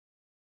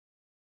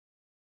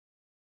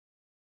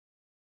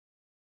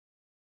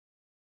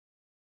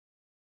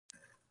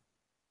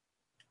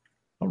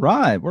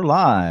right, we're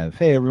live.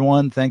 Hey,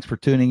 everyone. Thanks for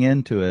tuning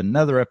in to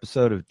another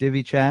episode of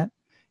Divi Chat.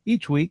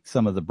 Each week,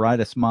 some of the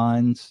brightest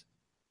minds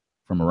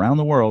from around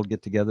the world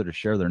get together to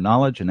share their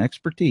knowledge and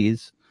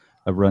expertise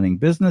of running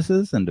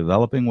businesses and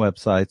developing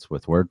websites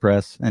with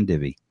WordPress and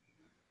Divi.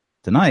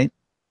 Tonight,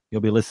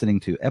 you'll be listening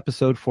to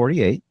episode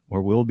 48,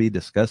 where we'll be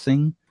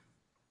discussing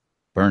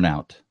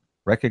burnout,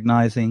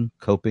 recognizing,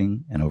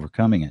 coping, and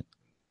overcoming it.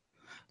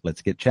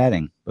 Let's get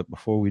chatting. But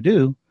before we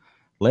do,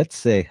 let's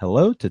say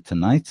hello to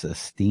tonight's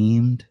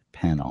esteemed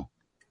panel.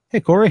 Hey,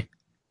 Corey.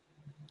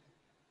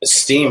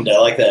 Esteemed, I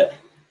like that.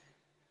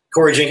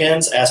 Corey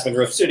Jenkins, Aspen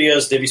Grove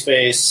Studios, Divi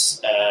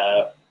Space,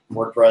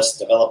 WordPress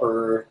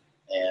developer,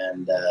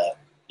 and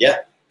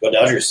go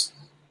Dodgers.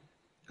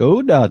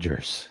 Go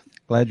Dodgers.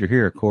 Glad you're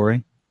here,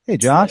 Corey. Hey,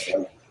 Josh.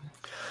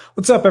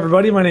 What's up,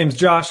 everybody? My name is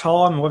Josh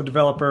Hall. I'm a web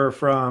developer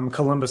from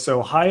Columbus,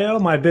 Ohio.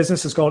 My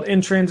business is called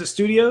In Transit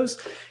Studios,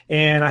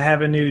 and I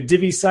have a new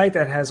Divi site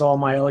that has all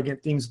my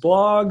Elegant Themes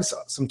blogs,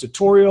 some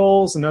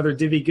tutorials, and other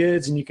Divi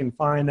goods, and you can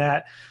find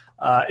that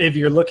if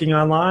you're looking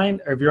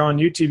online, or if you're on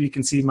YouTube, you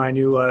can see my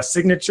new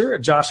signature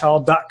at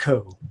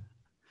joshhall.co.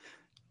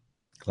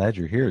 Glad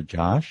you're here,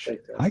 Josh.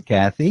 Hi,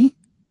 Kathy.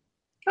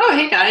 Oh,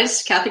 hey,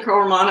 guys. Kathy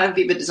Kroll-Romana,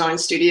 Viva Design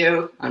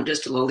Studio. I'm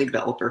just a lowly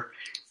developer.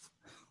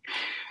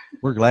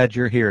 We're glad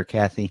you're here,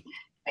 Kathy.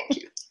 Thank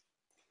you.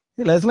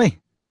 Hey, Leslie.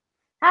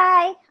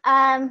 Hi,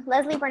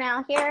 Leslie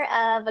Burnell here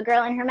of A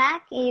Girl in Her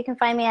Mac. You can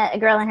find me at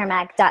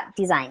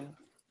agirlinhermac.design.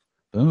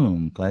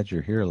 Boom. Glad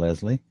you're here,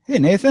 Leslie. Hey,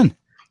 Nathan.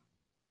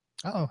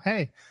 Oh,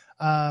 hey.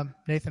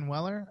 Nathan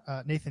Weller,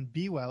 Nathan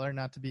B. Weller,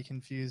 not to be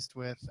confused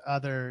with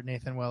other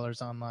Nathan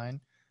Wellers online,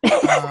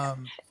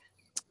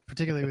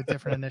 particularly with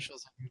different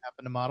initials that you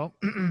happen to model.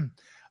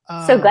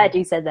 So glad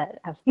you said that.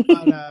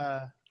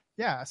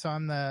 Yeah, so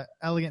I'm the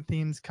Elegant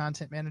Themes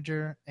content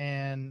manager,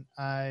 and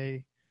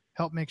I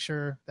help make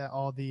sure that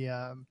all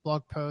the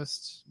blog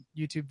posts,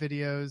 YouTube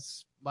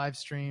videos, live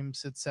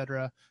streams,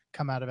 etc.,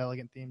 come out of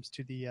Elegant Themes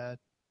to the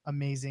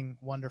amazing,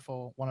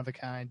 wonderful,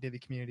 one-of-a-kind Divi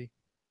community.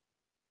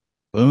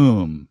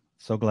 Boom.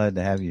 So glad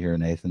to have you here,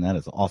 Nathan. That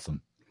is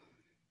awesome.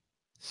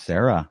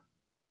 Sarah.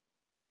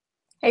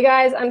 Hey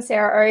guys, I'm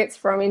Sarah Oates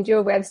from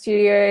Endure Web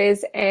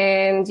Studios,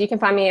 and you can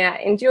find me at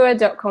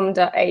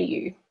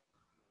endure.com.au.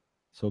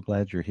 So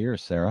glad you're here,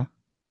 Sarah.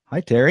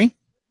 Hi, Terry.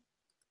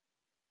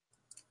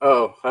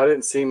 Oh, I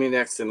didn't see me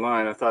next in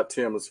line. I thought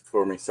Tim was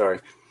before me. Sorry.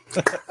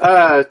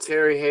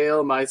 Terry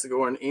Hale,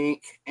 Misagorn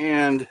Inc.,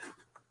 and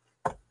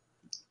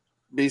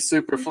Be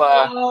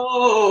Superfly.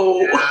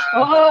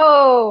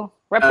 Oh,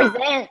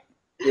 represent.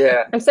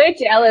 Yeah. I'm so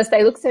jealous.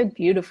 They look so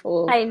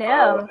beautiful. I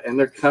know. And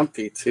they're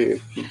comfy,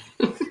 too.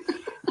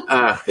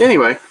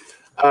 Anyway,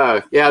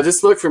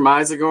 just look for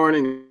Misagorn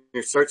in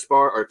your search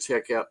bar or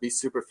check out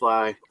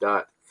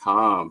besuperfly.com.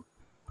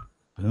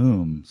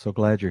 Boom. So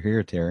glad you're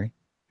here, Terry.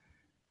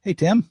 Hey,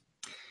 Tim.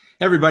 Hey,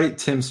 everybody.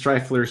 Tim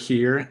Streifler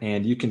here,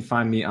 and you can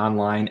find me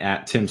online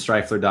at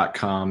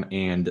timstreifler.com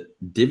and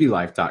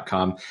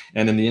divilife.com.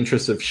 And in the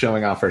interest of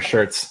showing off our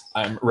shirts,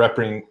 I'm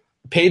repping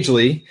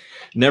Pagely.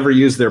 Never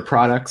use their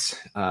products,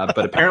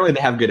 but apparently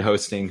they have good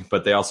hosting,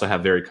 but they also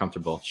have very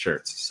comfortable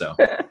shirts. So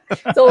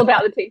it's all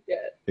about the t-shirt.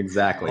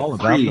 Exactly. All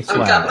about the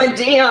swag. I've got my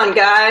Dion,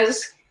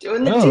 guys.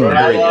 Doing the Oh,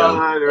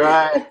 Dion.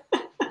 Right.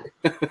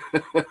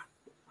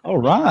 All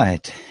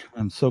right.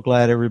 I'm so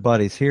glad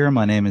everybody's here.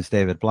 My name is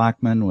David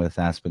Blackman with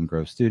Aspen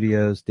Grove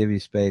Studios, Divi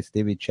Space,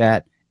 Divi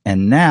Chat,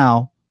 and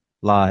now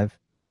live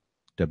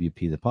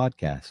WP the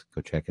podcast.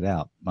 Go check it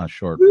out. My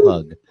short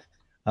plug.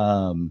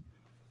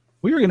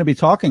 We were going to be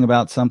talking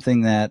about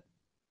something that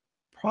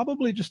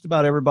probably just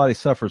about everybody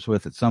suffers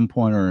with at some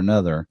point or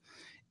another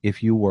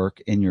if you work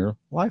in your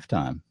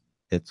lifetime.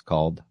 It's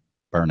called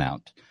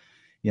burnout.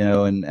 You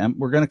know, and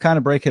we're going to kind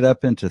of break it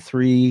up into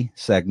 3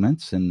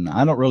 segments, and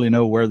I don't really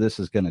know where this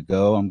is going to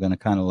go. I'm going to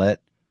kind of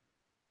let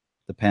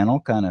the panel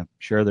kind of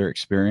share their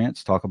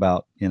experience, talk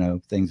about, you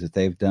know, things that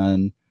they've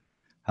done,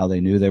 how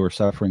they knew they were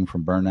suffering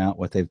from burnout,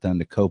 what they've done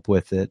to cope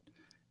with it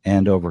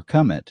and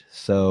overcome it.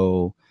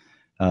 So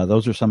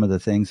those are some of the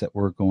things that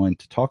we're going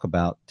to talk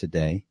about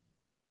today.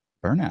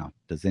 Burnout.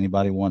 Does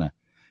anybody want to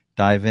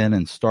dive in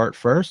and start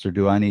first, or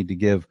do I need to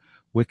give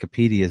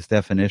Wikipedia's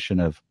definition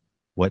of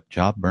what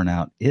job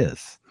burnout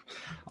is?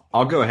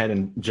 I'll go ahead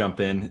and jump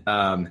in.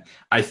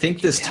 I think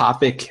this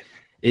topic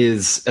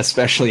is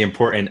especially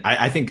important.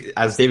 I think,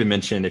 as David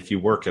mentioned, if you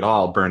work at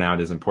all,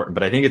 burnout is important,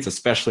 but I think it's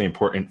especially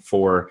important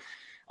for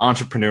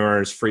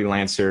entrepreneurs,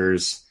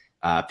 freelancers,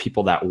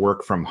 people that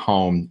work from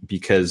home,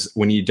 because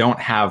when you don't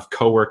have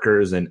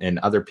coworkers and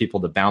other people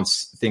to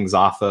bounce things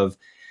off of,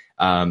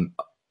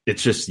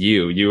 it's just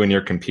you and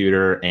your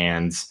computer,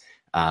 and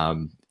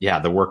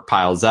the work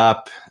piles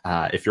up.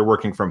 If you're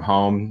working from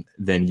home,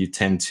 then you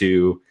tend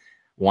to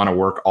want to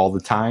work all the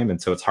time.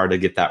 And so it's hard to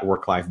get that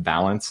work-life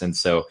balance. And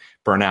so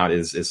burnout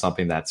is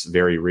something that's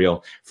very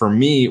real. For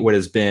me, what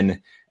has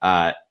been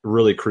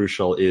really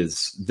crucial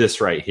is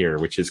this right here,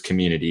 which is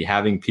community.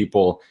 Having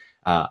people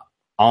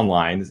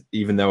online.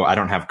 Even though I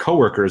don't have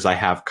coworkers, I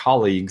have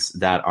colleagues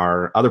that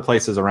are other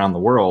places around the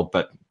world,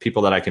 but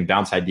people that I can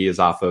bounce ideas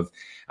off of.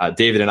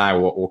 David and I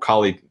will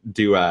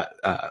do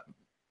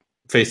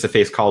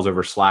face-to-face calls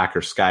over Slack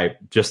or Skype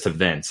just to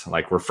vent.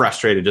 Like, we're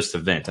frustrated just to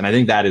vent. And I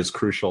think that is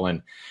crucial.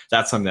 And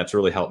that's something that's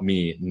really helped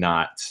me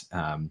not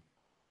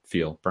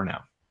feel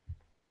burnout.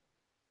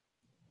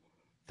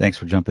 Thanks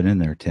for jumping in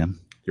there, Tim.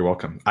 You're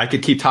welcome. I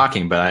could keep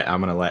talking, but I'm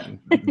going to let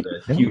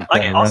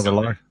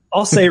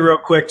I'll say real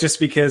quick, just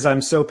because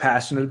I'm so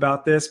passionate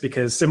about this,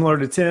 because similar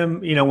to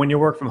Tim, when you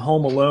work from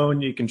home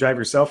alone, you can drive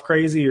yourself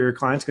crazy, or your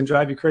clients can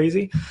drive you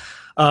crazy.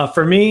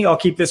 For me, I'll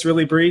keep this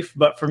really brief,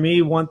 but for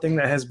me, one thing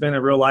that has been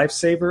a real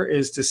lifesaver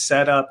is to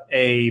set up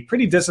a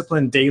pretty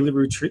disciplined daily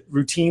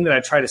routine that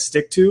I try to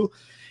stick to.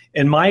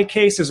 In my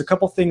case, there's a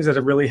couple things that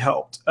have really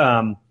helped.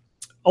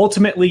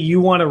 Ultimately, you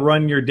want to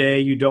run your day.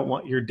 You don't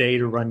want your day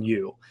to run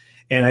you.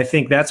 And I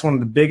think that's one of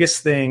the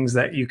biggest things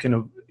that you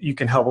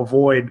can help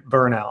avoid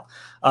burnout.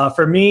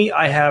 For me,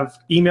 I have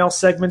email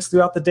segments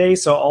throughout the day.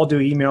 So I'll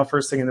do email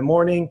first thing in the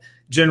morning,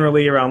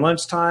 generally around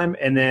lunchtime,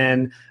 and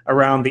then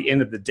around the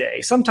end of the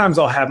day. Sometimes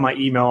I'll have my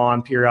email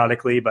on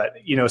periodically, but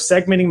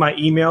segmenting my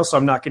email so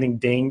I'm not getting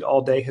dinged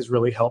all day has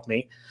really helped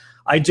me.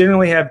 I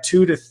generally have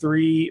 2 to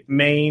 3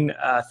 main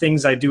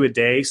things I do a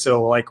day.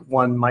 So like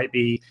one might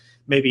be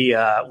maybe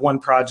one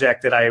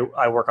project that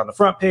I work on the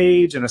front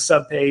page and a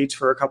sub page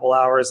for a couple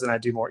hours, and I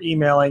do more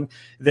emailing.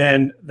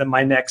 Then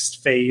my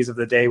next phase of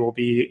the day will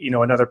be,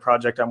 another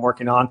project I'm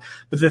working on.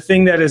 But the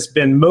thing that has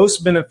been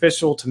most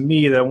beneficial to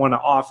me that I want to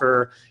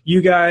offer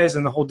you guys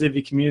and the whole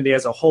Divi community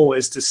as a whole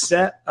is to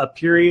set a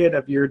period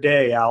of your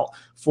day out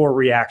for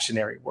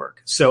reactionary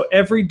work. So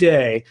every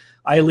day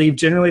I leave,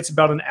 generally it's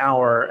about an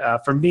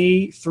hour. For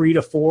me, 3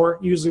 to 4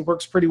 usually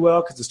works pretty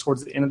well because it's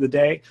towards the end of the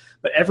day.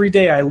 But every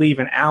day I leave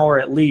an hour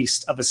at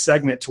least of a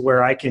segment to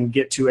where I can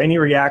get to any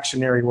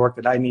reactionary work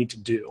that I need to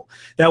do.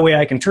 That way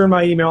I can turn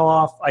my email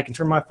off, I can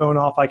turn my phone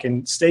off, I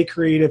can stay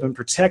creative and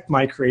protect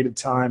my creative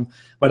time.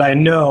 But I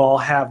know I'll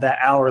have that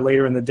hour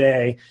later in the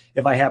day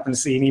if I happen to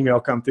see an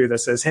email come through that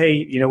says,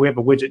 hey, we have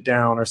a widget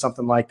down or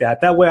something like that.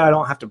 That way I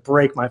don't have to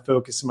break my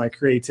focus and my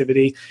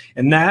creativity.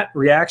 And that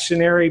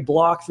reactionary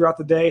block throughout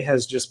the day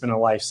has just been a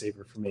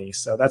lifesaver for me.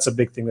 So that's a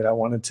big thing that I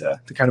wanted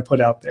to kind of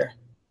put out there.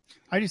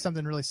 I do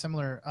something really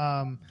similar.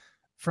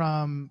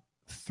 From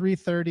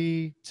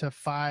 3:30 to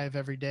 5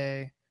 every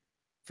day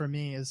for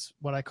me is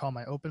what I call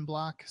my open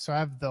block. So I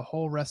have the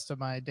whole rest of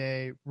my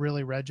day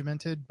really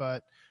regimented,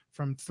 but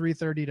from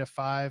 3:30 to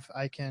 5,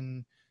 I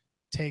can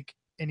take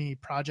any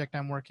project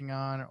I'm working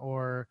on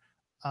or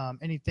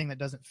anything that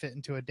doesn't fit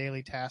into a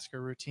daily task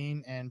or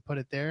routine and put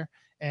it there.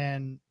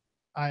 And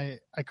I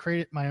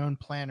created my own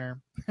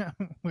planner,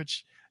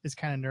 which is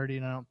kind of nerdy,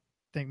 and I don't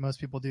think most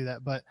people do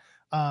that. But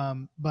I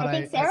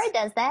think Sarah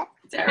does that.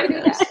 Sarah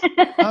does.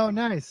 Oh,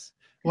 nice.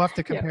 We'll have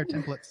to compare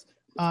templates.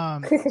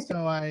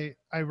 So I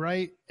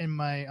write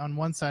on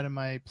one side of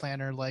my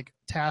planner, like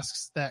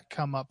tasks that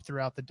come up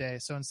throughout the day.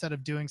 So instead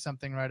of doing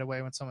something right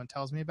away when someone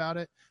tells me about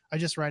it, I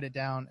just write it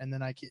down and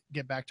then I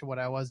get back to what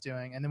I was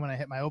doing. And then when I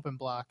hit my open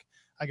block,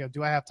 I go,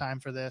 do I have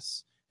time for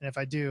this? And if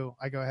I do,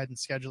 I go ahead and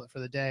schedule it for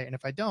the day. And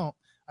if I don't,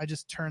 I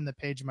just turn the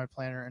page of my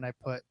planner and I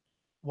put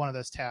one of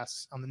those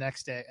tasks on the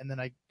next day. And then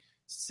I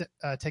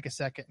take a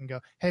second and go,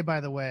 hey,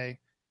 by the way,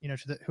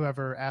 to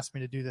whoever asked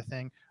me to do the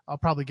thing, I'll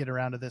probably get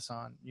around to this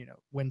on,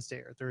 Wednesday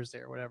or Thursday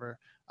or whatever.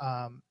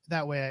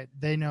 That way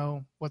they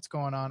know what's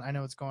going on. I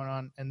know what's going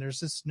on. And there's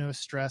just no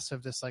stress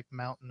of this like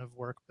mountain of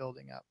work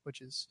building up,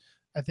 which is,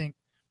 I think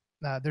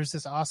there's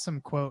this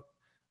awesome quote.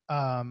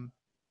 I'm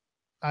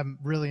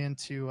really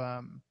into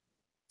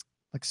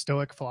like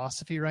Stoic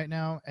philosophy right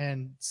now.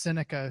 And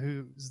Seneca,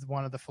 who's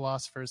one of the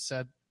philosophers,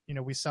 said,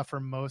 we suffer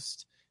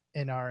most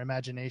in our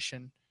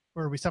imagination,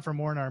 or we suffer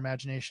more in our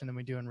imagination than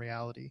we do in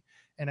reality.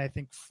 And I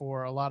think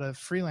for a lot of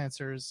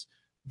freelancers,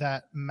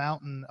 that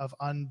mountain of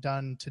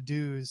undone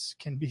to-dos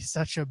can be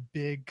such a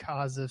big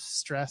cause of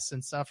stress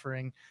and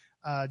suffering,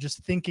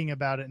 just thinking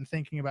about it and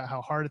thinking about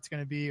how hard it's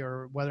going to be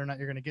or whether or not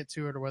you're going to get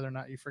to it or whether or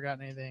not you've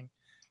forgotten anything.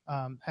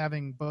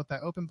 Having both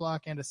that open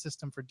block and a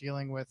system for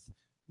dealing with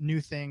new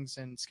things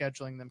and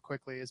scheduling them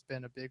quickly has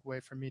been a big way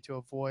for me to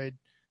avoid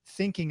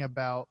thinking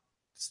about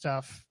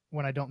stuff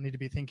when I don't need to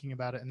be thinking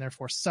about it, and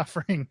therefore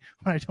suffering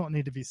when I don't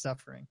need to be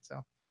suffering.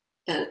 So,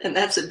 and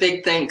that's a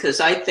big thing, because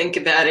I think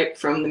about it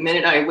from the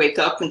minute I wake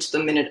up until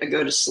the minute I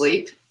go to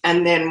sleep.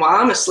 And then while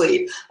I'm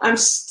asleep, I'm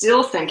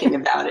still thinking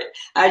about it.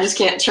 I just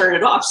can't turn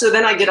it off. So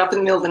then I get up in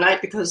the middle of the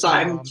night because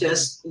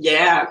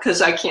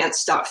because I can't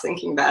stop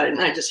thinking about it.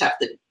 And I just have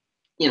to,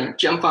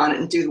 jump on it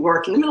and do the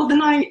work in the middle of the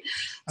night.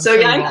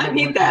 I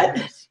need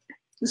that.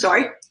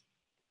 Sorry?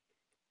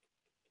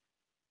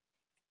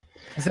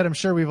 I said, I'm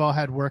sure we've all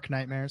had work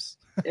nightmares.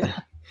 Yeah.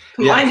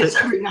 Mine is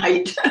every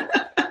night.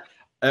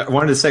 I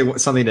wanted to say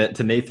something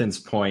to Nathan's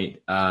point,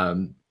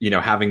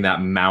 having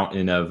that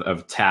mountain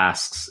of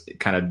tasks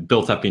kind of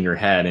built up in your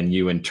head and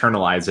you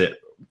internalize it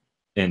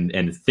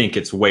and think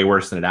it's way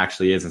worse than it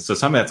actually is. And so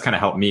some of that's kind of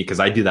helped me because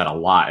I do that a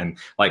lot. And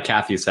like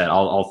Kathy said,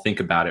 I'll think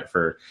about it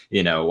for,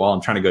 while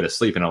I'm trying to go to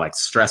sleep, and it'll like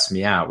stress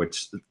me out,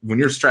 which when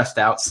you're stressed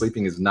out,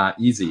 sleeping is not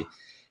easy.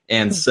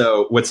 And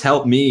so what's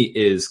helped me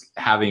is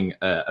having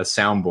a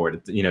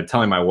soundboard,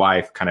 telling my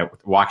wife, kind of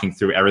walking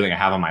through everything I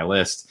have on my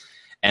list,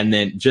 and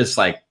then just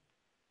like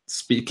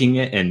speaking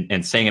it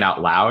and saying it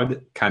out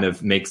loud kind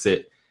of makes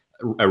it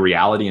a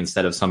reality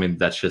instead of something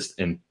that's just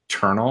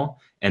internal.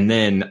 And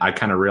then I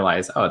kind of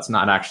realize, it's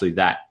not actually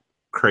that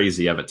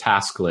crazy of a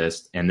task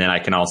list. And then I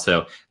can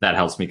also, that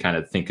helps me kind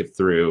of think it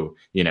through,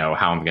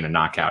 how I'm going to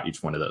knock out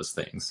each one of those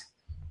things.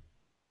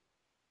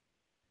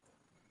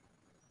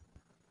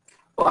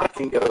 Well, I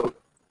can go,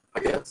 I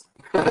guess.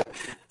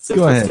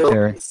 Go ahead,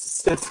 Terry.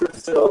 Since we're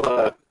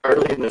still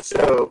early in the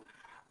show,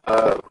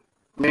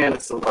 man,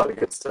 it's a lot of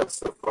good stuff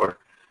so far.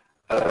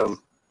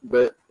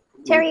 But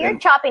Terry, you're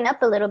chopping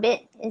up a little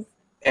bit.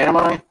 Am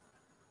I?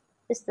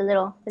 Just a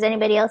little. Is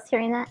anybody else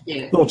hearing that?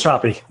 Yeah. A little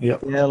choppy.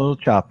 Yep. Yeah, a little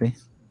choppy.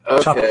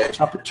 Okay.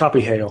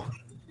 Choppy hail.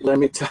 Let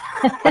me tell.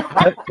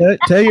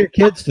 Tell your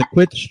kids to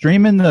quit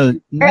streaming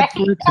the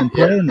Netflix and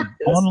playing the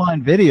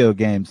online video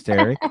games,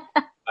 Terry.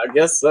 I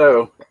guess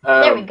so.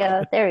 There we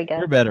go. There we go.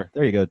 You're better.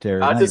 There you go,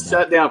 Terry. I just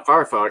shut down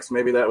Firefox.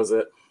 Maybe that was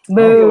it.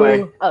 Boo.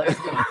 Anyway. Oh.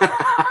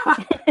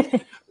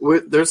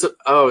 There's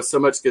so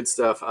much good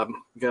stuff. I'm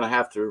going to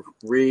have to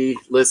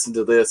re-listen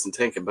to this and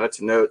take a bunch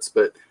of notes.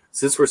 But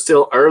since we're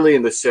still early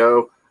in the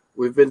show,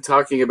 we've been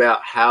talking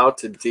about how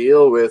to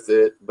deal with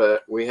it,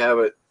 but we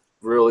haven't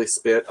really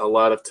spent a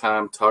lot of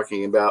time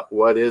talking about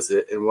what is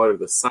it and what are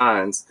the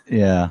signs.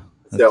 Yeah.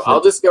 So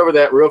I'll just go over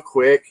that real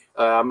quick.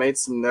 I made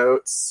some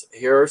notes.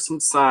 Here are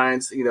some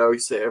signs. You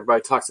say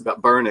everybody talks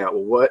about burnout.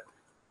 Well,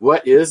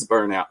 what is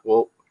burnout?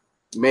 Well,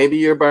 maybe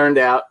you're burned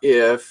out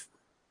if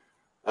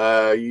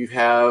you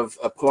have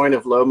a point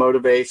of low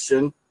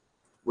motivation,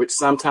 which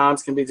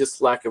sometimes can be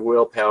just lack of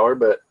willpower,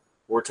 but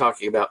we're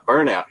talking about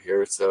burnout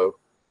here. So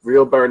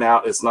real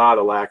burnout is not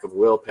a lack of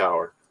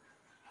willpower.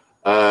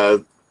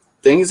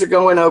 Things are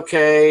going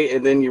okay,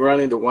 and then you run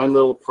into one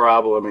little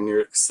problem and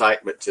your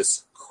excitement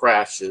just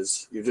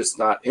crashes. You're just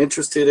not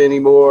interested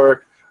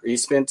anymore, or you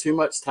spend too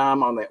much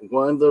time on that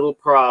one little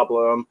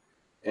problem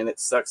and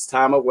it sucks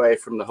time away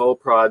from the whole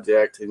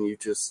project, and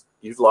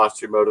you've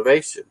lost your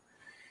motivation.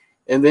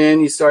 And then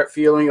you start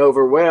feeling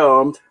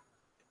overwhelmed,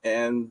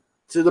 and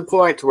to the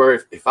point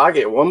where if I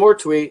get one more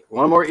tweet,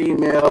 one more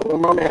email,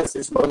 one more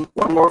message, one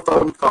more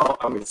phone call,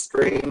 I'm going to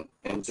scream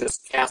and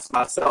just cast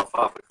myself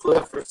off a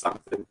cliff or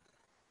something.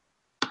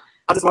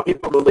 I just want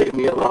people to leave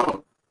me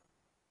alone.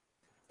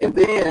 And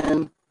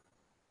then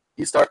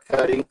you start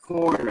cutting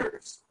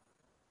corners.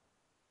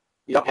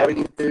 You don't have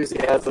any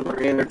enthusiasm or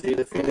energy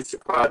to finish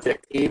your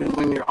project, even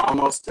when you're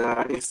almost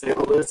done. You say,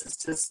 well,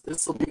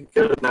 this will be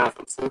good enough.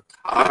 I'm so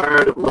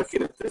tired of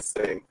looking at this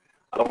thing.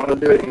 I don't want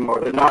to do it anymore.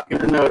 They're not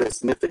going to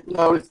notice. And if they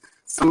notice,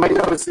 somebody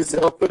notices,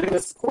 they'll put in a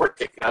support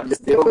ticket. I'll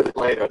just deal with it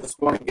later. I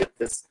just want to get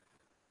this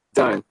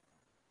done.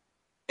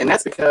 And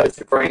that's because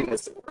your brain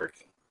isn't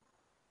working.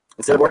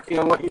 Instead of working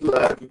on what you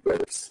love, you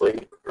better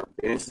sleep or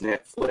binge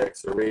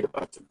Netflix or read a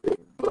bunch of big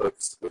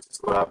books, which is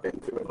what I've been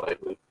doing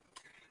lately.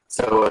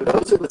 So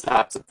those are the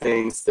types of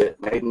things that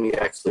made me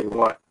actually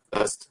want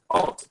us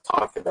all to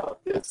talk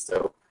about this.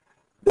 So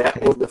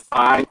that will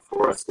define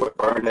for us what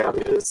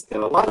burnout is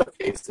in a lot of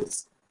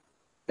cases.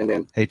 And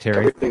then, hey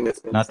Terry,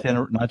 not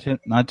to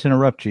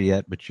interrupt you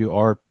yet, but you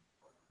are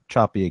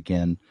choppy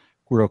again,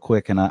 real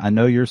quick, and I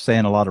know you're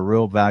saying a lot of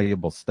real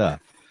valuable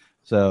stuff.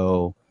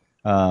 So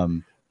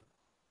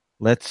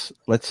let's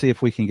see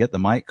if we can get the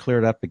mic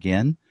cleared up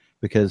again,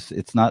 because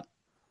it's not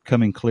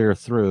coming clear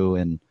through.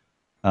 And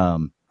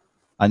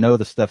I know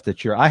the stuff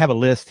that I have a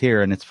list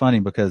here, and it's funny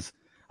because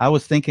I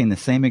was thinking the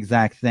same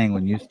exact thing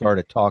when you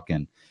started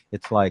talking.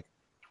 It's like,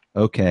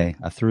 okay,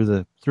 I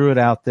threw it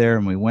out there,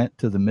 and we went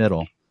to the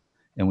middle.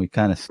 And we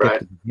kind of skipped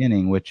the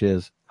beginning, which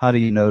is, how do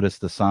you notice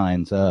the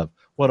signs of,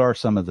 what are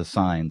some of the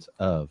signs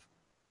of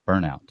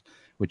burnout,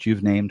 which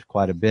you've named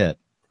quite a bit?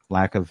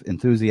 Lack of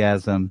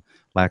enthusiasm,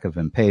 lack of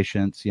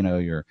impatience,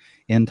 you're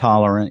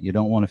intolerant, you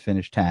don't want to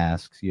finish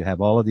tasks, you have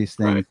all of these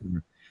things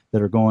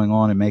that are going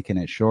on and making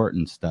it short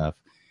and stuff.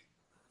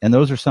 And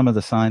those are some of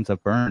the signs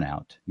of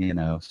burnout,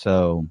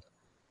 So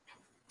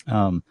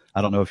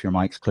I don't know if your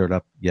mic's cleared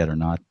up yet or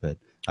not, but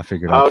I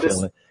figured I'd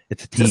fill it.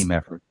 It's a team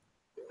effort.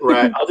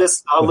 Right.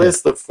 I'll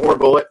list the 4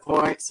 bullet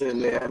points,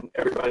 and then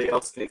everybody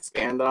else can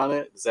expand on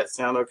it. Does that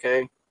sound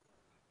okay?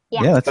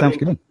 Yeah, that sounds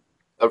good.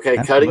 Okay,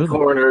 Absolutely. Cutting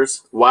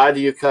corners. Why do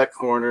you cut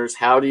corners?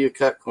 How do you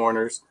cut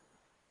corners?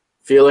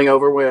 Feeling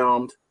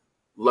overwhelmed,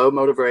 low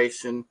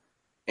motivation,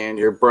 and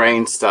your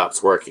brain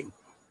stops working.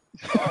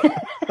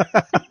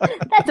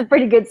 That's a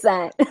pretty good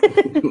sign.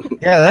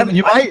 Yeah,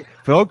 you might,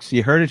 folks,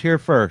 you heard it here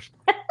first.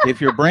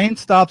 If your brain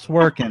stops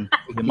working,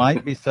 you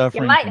might be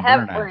suffering. You might from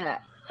have burnout.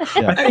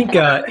 I think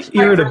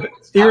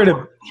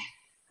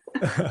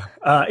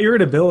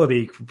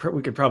irritability,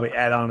 we could probably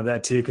add on to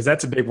that too, because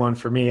that's a big one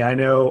for me. I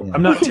know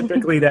I'm not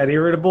typically that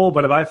irritable,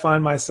 but if I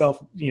find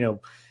myself,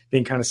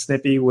 being kind of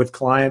snippy with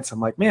clients.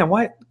 I'm like, man,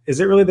 what is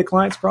it really the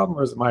client's problem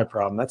or is it my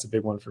problem? That's a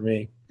big one for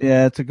me.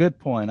 Yeah, it's a good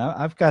point.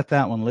 I've got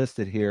that one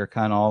listed here,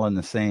 kind of all in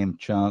the same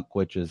chunk,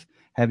 which is,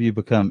 have you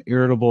become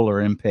irritable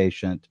or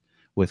impatient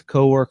with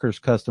coworkers,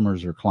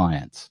 customers, or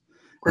clients?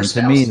 Or and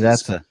spouses. to me,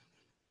 that's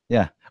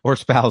or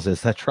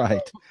spouses. That's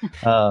right.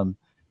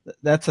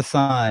 That's a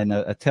sign,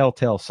 a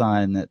telltale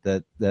sign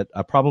that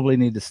I probably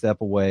need to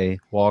step away,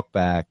 walk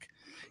back.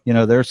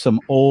 There's some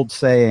old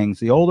sayings.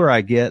 The older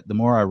I get, the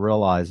more I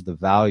realize the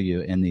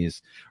value in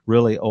these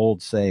really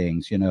old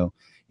sayings. You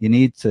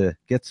need to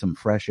get some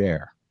fresh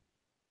air.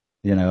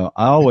 I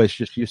always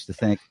just used to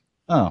think,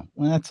 oh,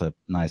 well, that's a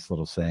nice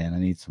little saying. I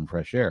need some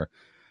fresh air.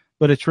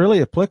 But it's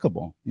really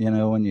applicable.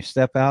 When you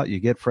step out, you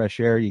get fresh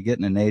air, you get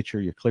into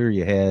nature, you clear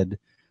your head.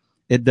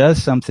 It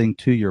does something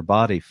to your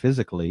body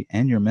physically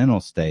and your mental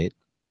state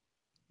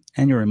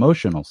and your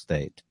emotional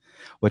state,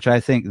 which I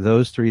think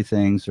those three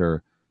things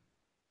are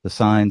the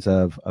signs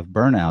of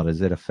burnout,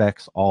 is it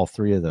affects all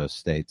three of those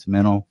states,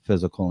 mental,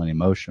 physical, and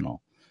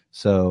emotional.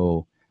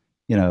 So,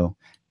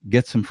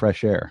 get some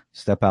fresh air,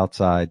 step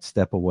outside,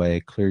 step away,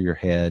 clear your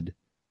head,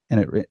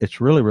 and it's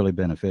really, really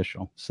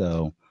beneficial.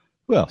 So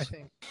who else? I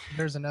think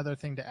there's another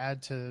thing to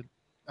add to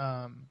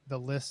the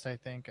list, I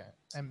think,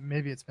 and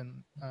maybe it's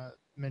been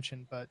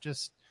mentioned, but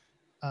just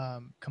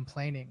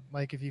complaining.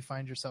 Like if you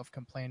find yourself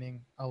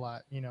complaining a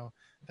lot,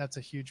 that's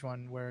a huge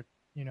one where,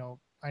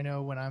 I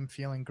know when I'm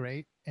feeling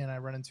great and I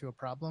run into a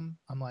problem,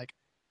 I'm like,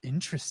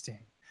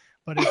 interesting.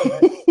 But if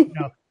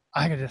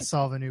I got to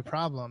solve a new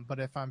problem. But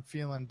if I'm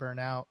feeling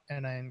burnout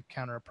and I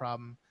encounter a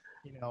problem,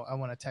 I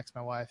want to text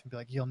my wife and be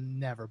like, you'll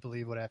never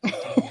believe what I have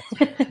to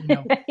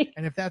do.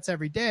 And if that's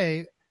every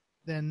day,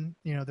 then,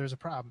 there's a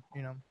problem,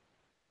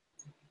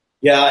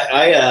 Yeah,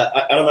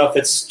 I don't know if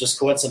it's just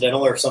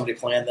coincidental or if somebody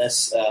planned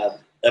this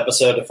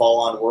episode to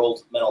fall on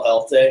World Mental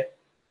Health Day,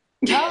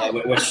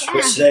 which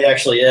today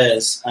actually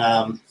is.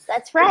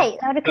 That's right.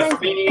 For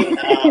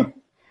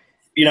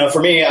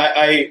me,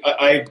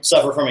 I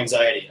suffer from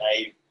anxiety.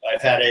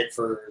 I've had it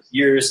for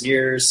years and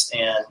years,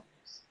 and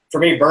for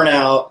me,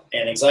 burnout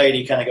and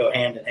anxiety kind of go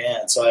hand in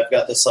hand. So I've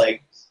got this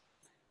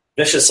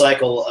vicious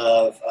cycle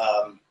of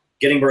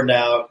getting burned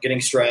out,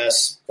 getting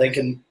stressed,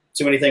 thinking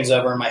too many things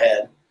over in my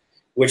head,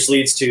 which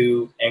leads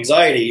to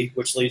anxiety,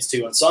 which leads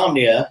to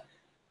insomnia,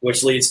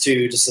 which leads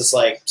to just this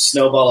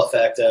snowball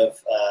effect of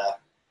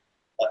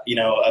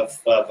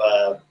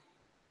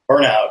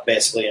burnout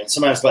basically. And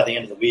sometimes by the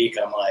end of the week,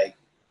 I'm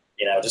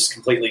just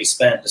completely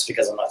spent just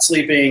because I'm not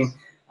sleeping.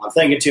 I'm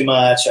thinking too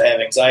much. I have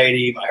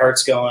anxiety. My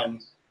heart's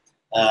going,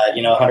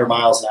 100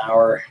 miles an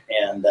hour.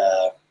 And,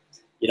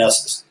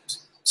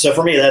 so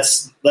for me,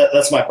 that's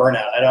my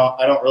burnout.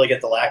 I don't really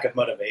get the lack of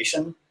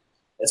motivation.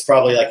 It's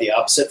probably the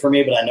opposite for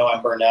me, but I know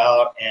I'm burned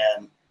out,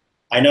 and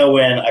I know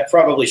when I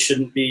probably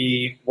shouldn't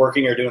be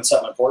working or doing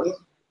something important.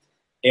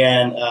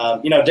 And,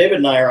 David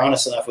and I are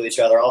honest enough with each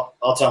other.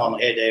 I'll tell him,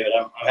 hey, David,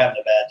 I'm having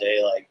a bad day,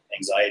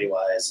 anxiety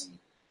wise. And,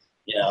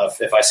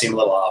 if I seem a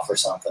little off or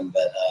something,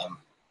 but,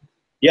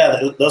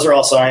 those are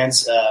all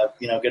signs,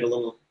 get a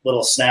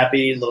little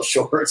snappy, a little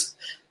short,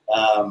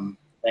 and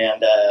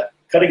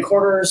cutting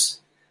corners.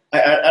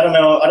 I don't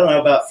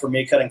know about for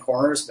me cutting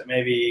corners, but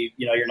maybe,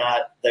 you're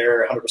not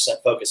there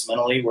 100% focused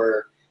mentally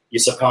where you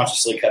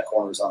subconsciously cut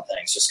corners on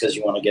things just because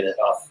you want to get it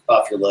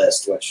off your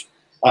list, which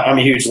I'm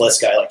a huge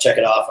list guy. Check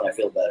it off and I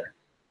feel better.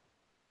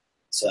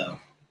 So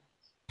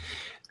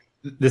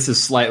this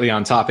is slightly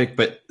on topic,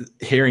 but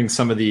hearing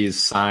some of these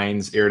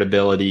signs,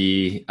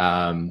 irritability,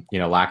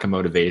 lack of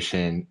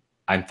motivation,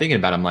 I'm thinking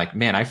about it, I'm like,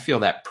 man, I feel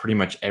that pretty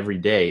much every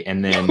day.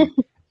 And then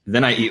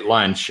then I eat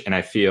lunch and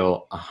I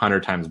feel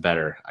 100 times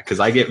better because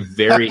I get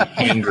very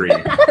hangry.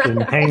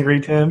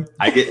 Hangry, Tim?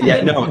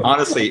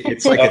 Honestly,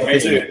 it's like a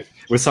thing.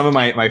 With some of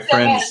my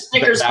friends.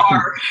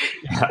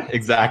 Yeah,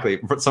 exactly.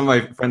 For some of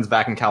my friends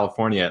back in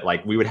California,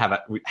 we would have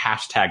a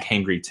hashtag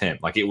hangry Tim.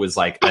 It was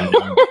a known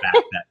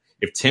fact that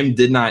if Tim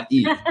did not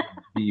eat, it would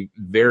be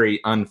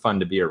very unfun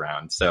to be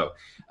around. So,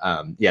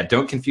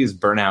 don't confuse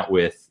burnout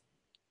with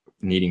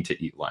needing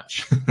to eat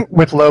lunch.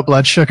 With low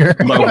blood sugar.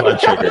 Low blood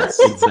sugar,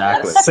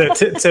 exactly.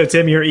 So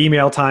Tim, your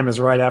email time is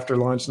right after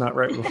lunch, not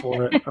right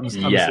before it. I'm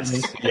yes,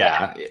 assuming.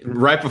 Yeah,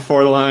 right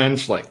before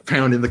lunch,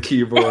 pounding the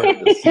keyboard.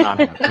 It's not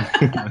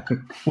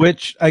happening.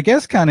 Which I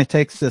guess kind of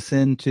takes us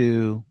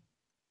into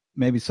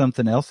maybe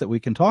something else that we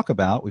can talk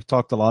about. We've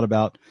talked a lot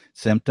about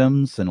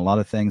symptoms and a lot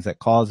of things that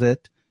cause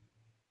it.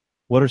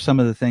 What are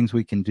some of the things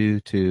we can do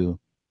to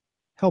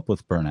help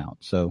with burnout?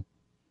 So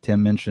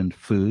Tim mentioned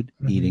food,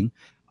 eating.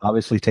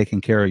 Obviously,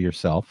 taking care of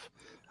yourself.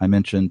 I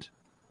mentioned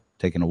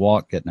taking a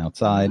walk, getting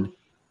outside.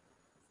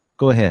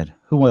 Go ahead.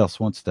 Who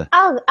else wants to?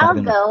 I'll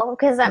go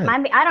because I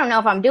don't know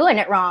if I'm doing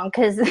it wrong.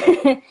 Because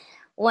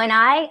when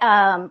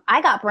I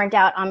got burnt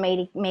out on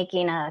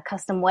making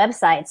custom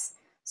websites,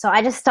 so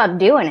I just stopped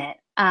doing it.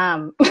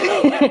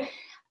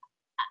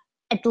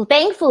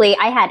 Thankfully,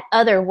 I had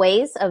other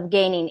ways of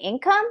gaining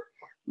income,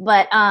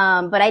 but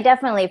I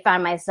definitely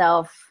found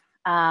myself.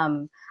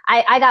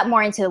 I got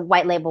more into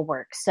white label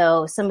work.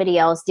 So somebody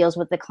else deals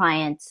with the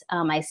client.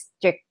 I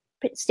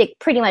stick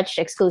pretty much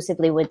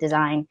exclusively with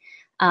design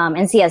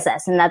and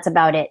CSS, and that's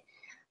about it.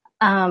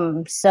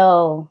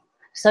 So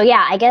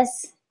yeah, I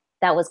guess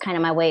that was kind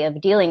of my way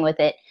of dealing with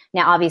it.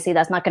 Now, obviously,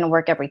 that's not going to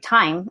work every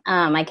time.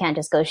 I can't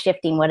just go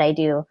shifting what I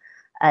do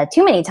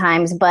too many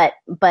times, but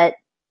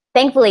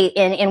thankfully,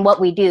 in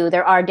what we do,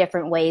 there are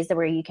different ways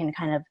where you can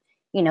kind of,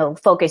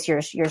 focus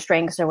your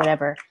strengths or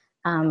whatever.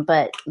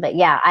 But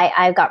yeah,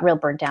 I got real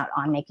burnt out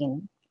on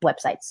making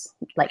websites,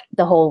 like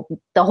the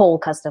whole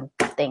custom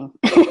thing.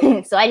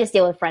 So I just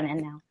deal with front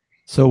end now.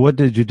 So what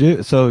did you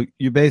do? So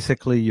you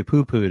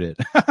poo-pooed it.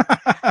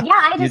 Yeah,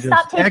 I just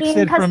stopped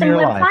taking custom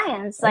web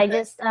clients. Okay. I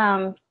just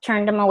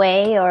turned them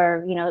away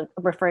or,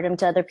 referred them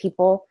to other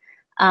people.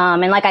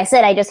 And like I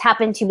said, I just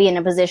happened to be in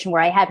a position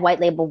where I had white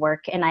label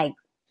work and I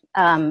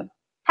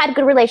had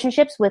good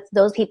relationships with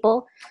those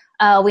people.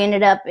 We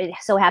ended up, it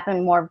so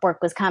happened more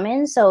work was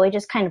coming. So it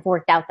just kind of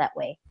worked out that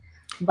way.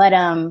 But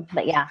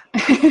yeah.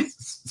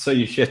 So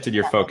you shifted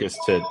your focus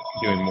to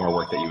doing more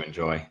work that you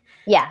enjoy.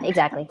 Yeah,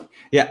 exactly.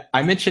 Yeah,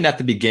 I mentioned at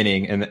the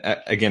beginning, and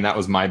again, that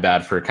was my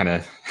bad for kind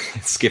of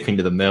skipping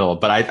to the middle,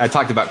 but I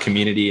talked about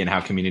community and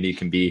how community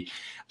can be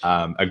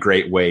a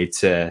great way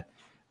to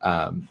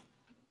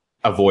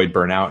avoid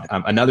burnout.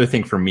 Another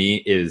thing for me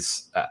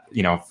is,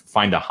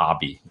 find a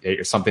hobby,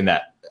 something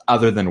that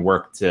other than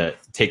work to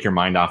take your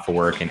mind off of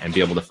work and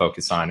be able to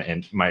focus on.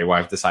 And my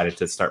wife decided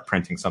to start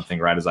printing something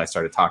right as I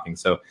started talking.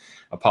 So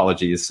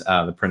apologies,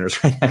 the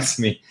printer's right next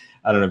to me.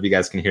 I don't know if you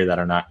guys can hear that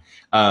or not.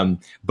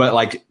 But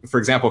like, for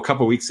example, a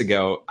couple of weeks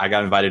ago, I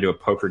got invited to a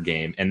poker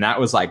game, and that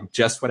was like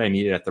just what I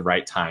needed at the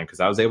right time, because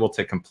I was able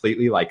to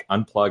completely like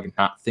unplug and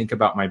not think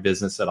about my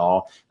business at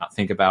all, not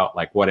think about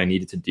like what I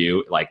needed to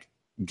do, like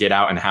get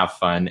out and have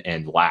fun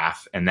and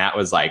laugh. And that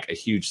was like a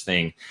huge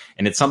thing.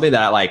 And it's something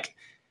that like,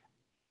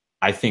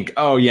 I think,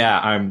 oh yeah,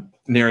 I'm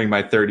nearing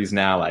my 30s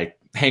now, like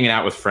hanging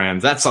out with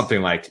friends. That's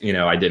something like,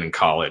 I did in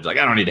college. Like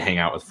I don't need to hang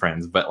out with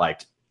friends, but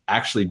like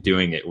actually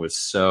doing it was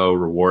so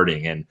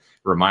rewarding and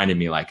reminded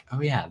me like,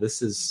 oh yeah,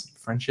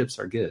 friendships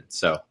are good.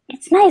 So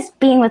it's nice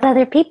being with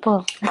other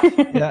people.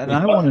 Yeah, and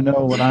I want to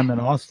know when I'm in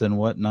Austin,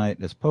 what night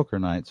is poker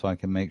night, so I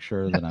can make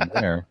sure that I'm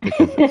there,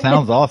 because it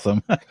sounds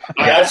awesome. I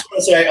just want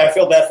to say I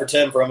feel bad for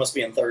Tim for almost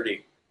being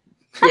 30.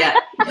 Yeah.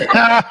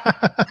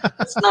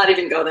 Let's not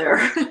even go there.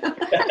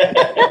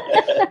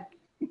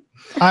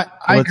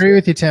 I agree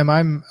with you, Tim.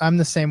 I'm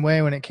the same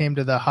way when it came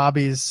to the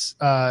hobbies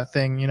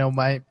thing.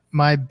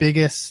 My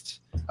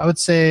biggest, I would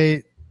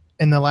say,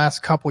 in the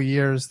last couple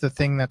years, the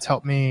thing that's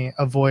helped me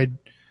avoid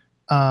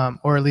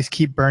or at least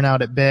keep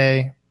burnout at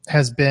bay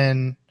has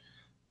been,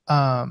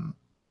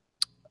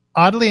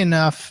 oddly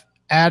enough,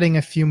 adding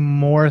a few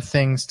more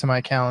things to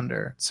my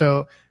calendar.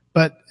 So,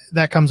 but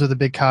that comes with a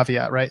big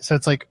caveat, right? So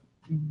it's like,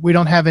 we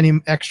don't have any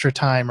extra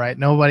time, right?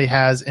 Nobody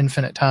has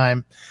infinite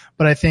time.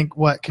 But I think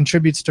what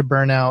contributes to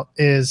burnout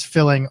is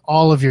filling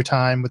all of your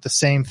time with the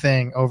same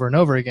thing over and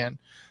over again.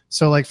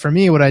 So like for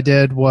me, what I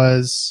did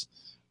was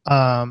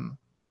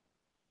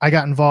I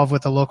got involved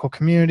with a local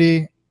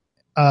community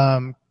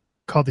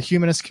called the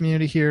Humanist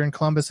Community here in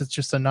Columbus. It's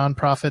just a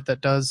nonprofit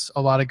that does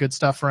a lot of good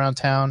stuff around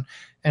town.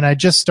 And I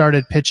just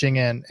started pitching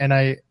in, and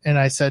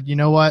I said, you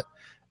know what?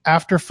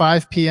 After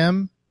 5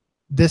 p.m.,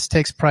 this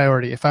takes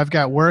priority. If I've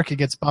got work, it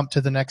gets bumped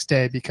to the next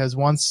day, because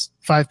once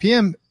 5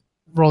 p.m.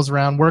 rolls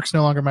around, work's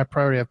no longer my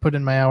priority. I've put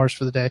in my hours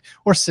for the day,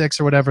 or 6,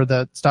 or whatever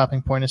the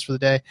stopping point is for the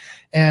day.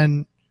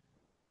 And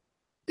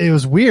it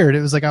was weird.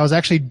 It was like I was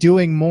actually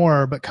doing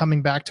more, but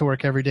coming back to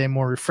work every day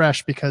more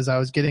refreshed, because I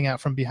was getting out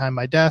from behind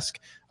my desk.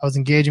 I was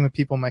engaging with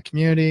people in my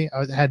community.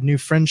 I had new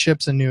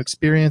friendships and new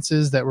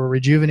experiences that were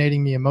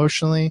rejuvenating me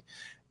emotionally.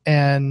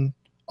 And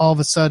all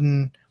of a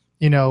sudden,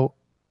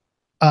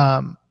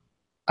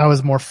 I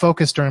was more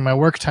focused during my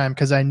work time,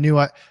 because I knew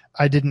I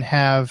didn't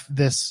have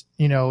this,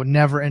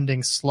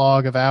 never-ending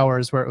slog of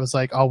hours where it was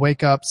like I'll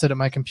wake up, sit at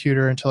my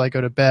computer until I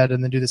go to bed,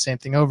 and then do the same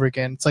thing over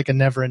again. It's like a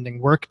never-ending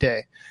work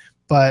day.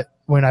 But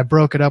when I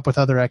broke it up with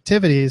other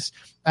activities,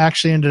 I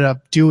actually ended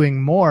up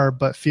doing more,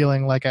 but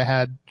feeling like I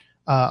had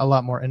a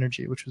lot more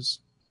energy, which was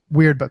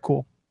weird but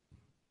cool.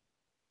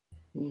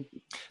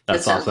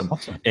 That's awesome.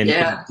 And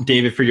yeah.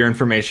 David, for your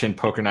information,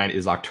 Poker Night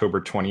is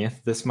October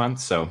 20th this month.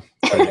 So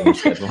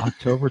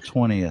October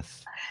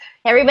 20th.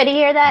 Everybody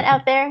hear that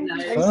out there?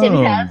 Nice.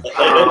 Man,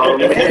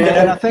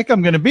 I think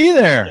I'm going to be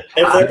there.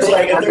 If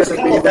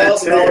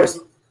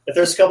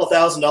there's a couple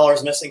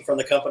 $1,000 missing from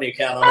the company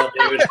account, I'll have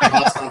David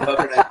on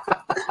Poker Night.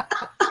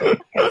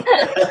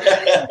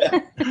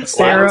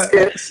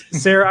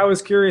 Sarah, I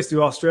was curious,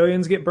 do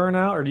Australians get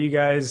burnout, or do you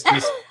guys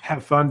just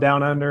have fun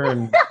down under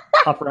and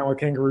hop around with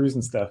kangaroos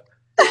and stuff?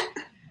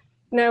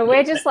 No,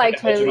 we're just like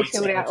totally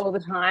chilled out all the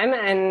time,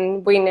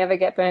 and we never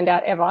get burned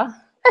out ever.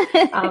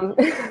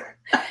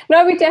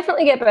 No, we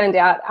definitely get burned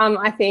out.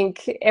 I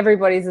think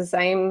everybody's the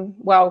same,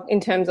 well, in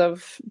terms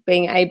of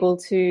being able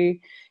to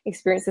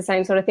experience the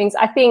same sort of things.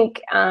 I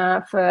think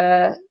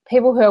for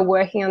people who are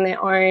working on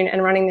their own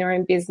and running their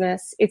own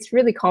business, it's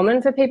really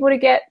common for people to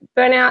get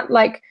burnout.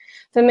 Like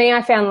for me,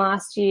 I found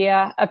last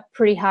year a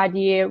pretty hard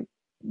year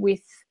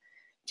with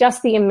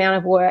just the amount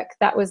of work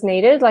that was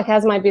needed. Like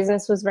as my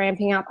business was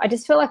ramping up, I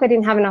just felt like I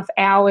didn't have enough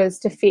hours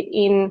to fit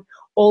in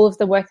all of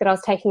the work that I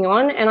was taking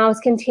on, and I was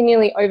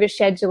continually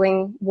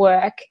overscheduling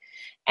work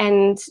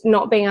and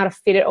not being able to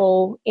fit it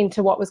all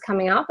into what was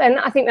coming up. And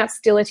I think that's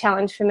still a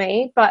challenge for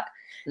me. But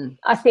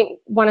I think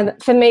one of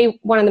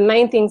the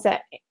main things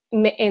that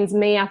ends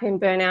me up in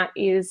burnout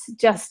is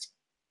just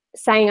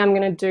saying I'm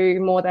going to do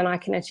more than I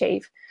can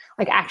achieve.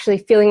 Like actually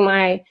feeling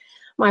my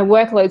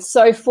workload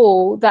so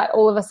full that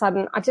all of a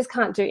sudden I just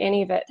can't do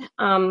any of it.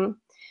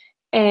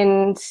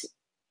 And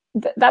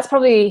that's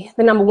probably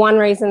the number one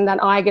reason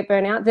that I get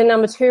burnout. The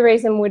number two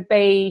reason would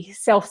be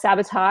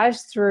self-sabotage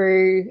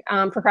through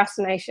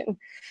procrastination.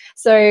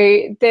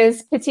 So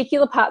there's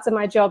particular parts of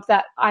my job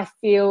that I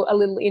feel a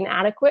little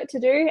inadequate to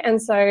do.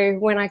 And so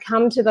when I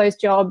come to those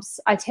jobs,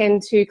 I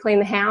tend to clean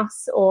the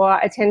house, or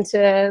I tend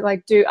to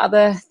like do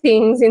other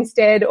things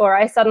instead, or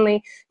I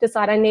suddenly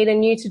decide I need a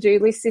new to-do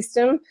list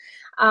system.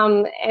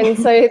 And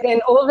so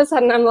then all of a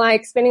sudden I'm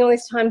like spending all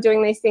this time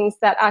doing these things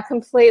that are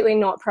completely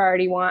not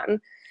priority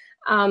one.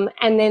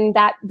 And then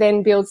that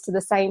then builds to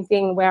the same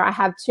thing where I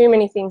have too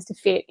many things to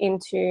fit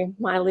into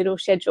my little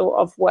schedule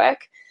of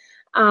work.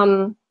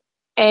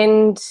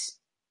 And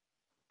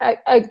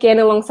again,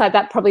 alongside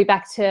that, probably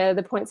back to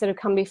the points that have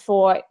come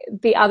before,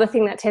 the other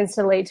thing that tends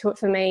to lead to it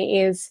for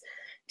me is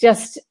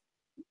just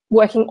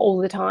working all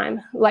the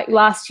time. Like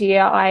last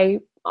year, I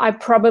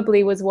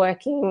probably was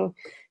working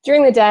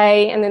during the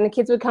day, and then the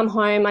kids would come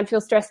home. I'd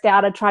feel stressed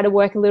out. I'd try to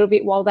work a little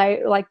bit while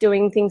they like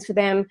doing things for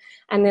them,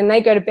 and then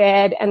they go to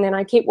bed, and then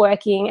I keep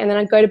working, and then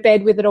I'd go to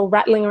bed with it all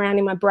rattling around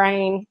in my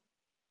brain,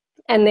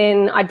 and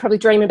then I'd probably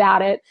dream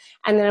about it,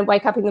 and then I'd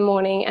wake up in the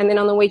morning, and then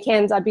on the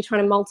weekends I'd be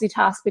trying to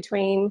multitask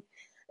between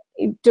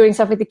doing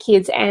stuff with the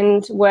kids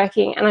and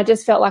working, and I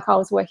just felt like I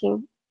was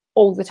working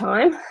all the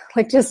time,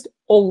 like just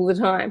all the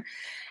time.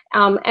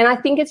 And I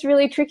think it's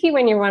really tricky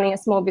when you're running a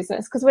small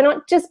business, because we're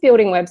not just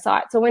building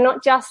websites, or we're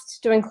not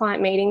just doing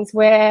client meetings,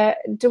 we're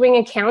doing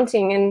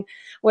accounting, and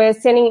we're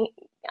sending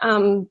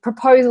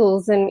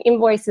proposals and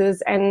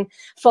invoices and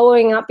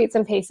following up bits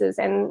and pieces.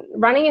 And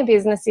running a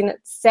business in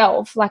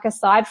itself, like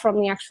aside from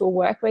the actual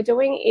work we're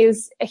doing,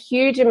 is a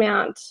huge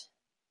amount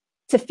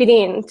to fit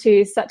in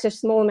to such a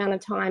small amount of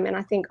time. And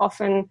I think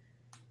often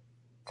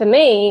for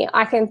me,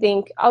 I can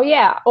think, oh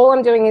yeah, all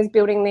I'm doing is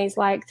building these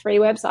like 3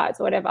 websites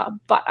or whatever,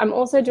 but I'm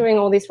also doing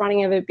all this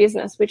running of a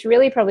business, which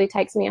really probably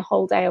takes me a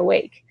whole day a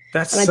week.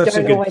 That's and such I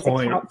don't a good always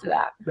point. account for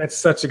that. That's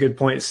such a good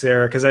point,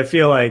 Sarah, because I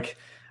feel like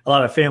a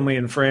lot of family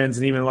and friends,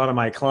 and even a lot of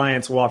my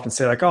clients, will often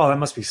say like, oh, that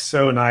must be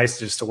so nice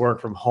just to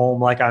work from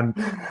home. Like I'm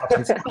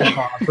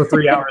for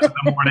 3 hours in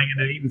the morning and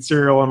then eating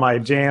cereal and my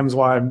jams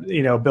while I'm,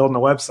 building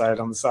a website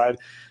on the side.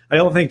 I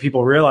don't think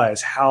people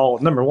realize how,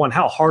 number one,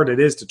 how hard it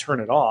is to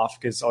turn it off,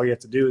 because all you have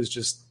to do is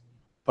just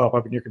pop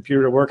up in your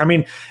computer to work. I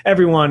mean,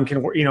 everyone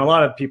can work, a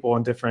lot of people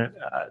in different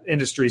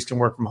industries can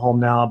work from home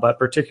now, but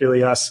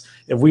particularly us,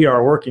 if we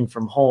are working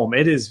from home,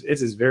 it is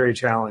very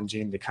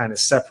challenging to kind of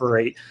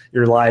separate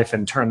your life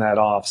and turn that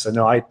off. So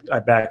no, I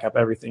back up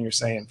everything you're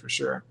saying for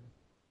sure.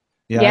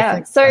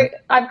 Yeah. So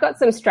I've got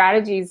some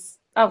strategies.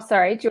 Oh,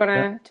 sorry. Do you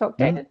want to talk,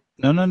 David?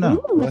 No.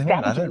 Ooh, Go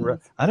ahead. I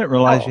didn't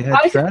realize you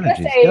had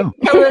strategies.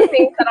 Some of the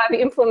things that I've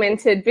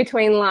implemented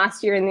between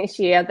last year and this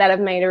year that have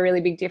made a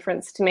really big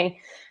difference to me.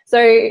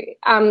 So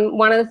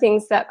one of the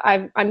things that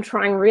I'm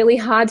trying really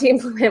hard to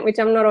implement, which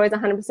I'm not always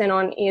 100%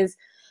 on, is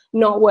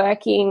not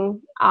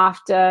working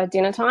after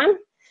dinner time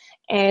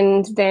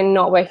and then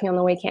not working on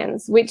the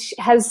weekends, which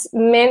has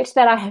meant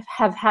that I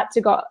have had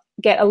to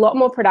get a lot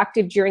more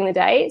productive during the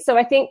day. So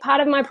I think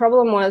part of my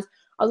problem was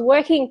I was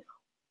working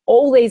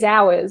all these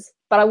hours,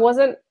 but I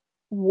wasn't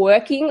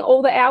working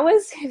all the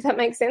hours, if that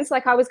makes sense.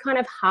 Like I was kind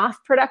of half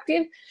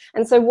productive.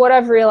 And so what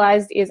I've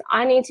realized is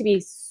I need to be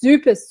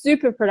super,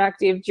 super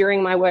productive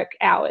during my work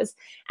hours,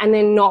 and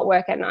then not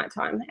work at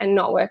nighttime and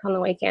not work on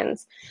the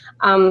weekends,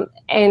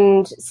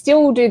 and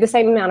still do the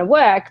same amount of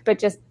work, but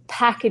just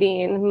pack it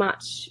in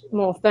much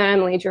more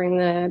firmly during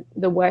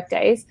the work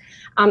days.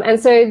 And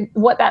so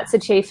what that's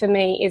achieved for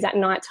me is at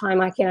nighttime,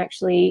 I can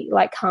actually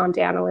like calm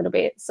down a little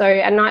bit. So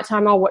at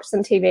nighttime, I'll watch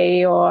some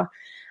TV or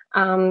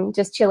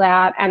just chill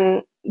out.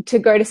 And to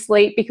go to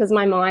sleep, because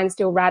my mind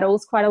still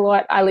rattles quite a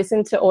lot, I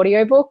listen to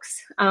audiobooks,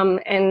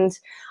 and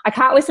I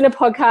can't listen to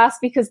podcasts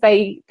because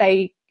they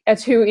are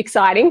too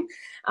exciting.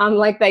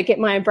 Like they get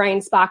my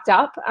brain sparked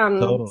up.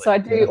 Totally. So I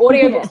do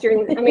audiobooks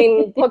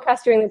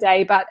podcasts during the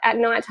day, but at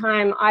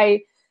nighttime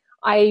I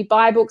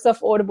buy books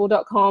off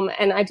audible.com,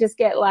 and I just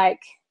get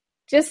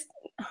just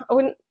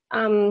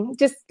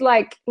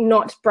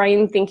not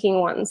brain thinking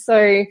ones.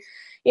 So,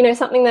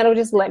 something that'll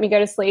just let me go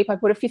to sleep. I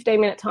put a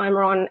 15-minute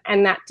timer on,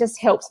 and that just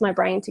helps my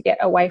brain to get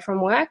away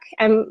from work.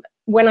 And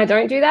when I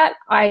don't do that,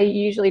 I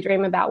usually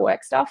dream about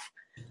work stuff.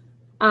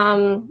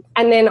 And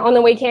then on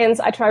the weekends,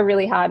 I try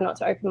really hard not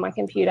to open my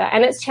computer.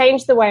 And it's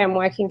changed the way I'm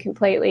working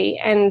completely.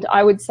 And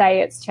I would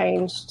say it's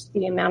changed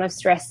the amount of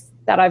stress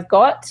that I've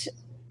got.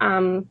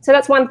 So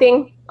that's one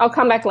thing. I'll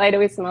come back later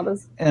with some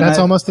others. And that's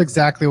almost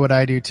exactly what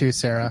I do too,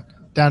 Sarah.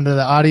 down to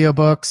the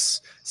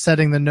audiobooks,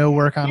 setting the no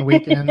work on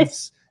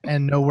weekends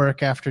and no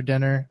work after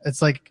dinner.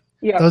 It's like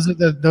those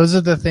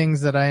are the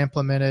things that I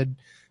implemented.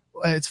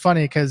 It's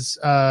funny because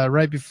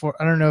right before,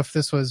 I don't know if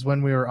this was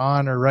when we were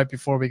on or right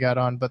before we got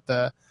on, but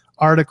the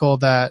article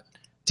that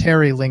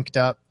Terry linked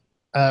up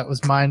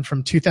was mine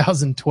from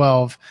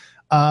 2012.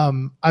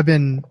 I've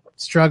been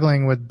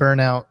struggling with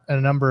burnout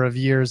a number of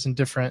years in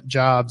different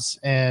jobs,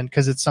 and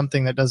because it's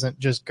something that doesn't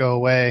just go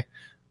away.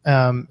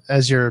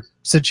 As your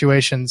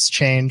situations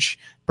change,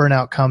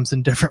 burnout comes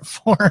in different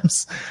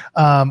forms,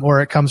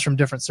 or it comes from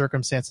different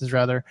circumstances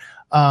rather.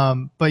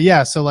 But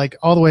yeah, so like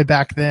all the way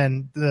back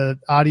then, the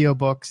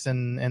audiobooks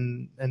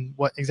and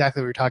what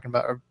exactly we were talking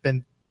about have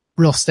been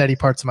real steady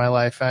parts of my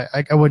life.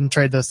 I wouldn't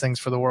trade those things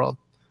for the world.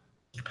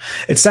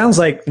 It sounds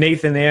like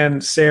Nathan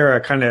and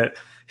Sarah kind of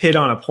hit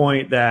on a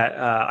point that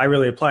I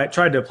really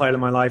tried to apply to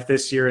my life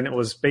this year, and it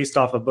was based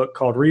off a book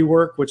called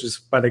Rework, which is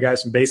by the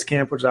guys from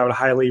Basecamp, which I would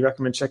highly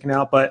recommend checking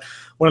out. But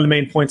one of the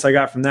main points I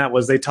got from that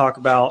was they talk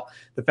about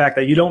the fact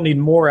that you don't need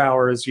more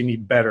hours, you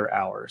need better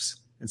hours.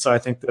 And so I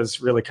think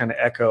those really kind of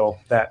echo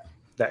that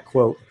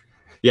quote.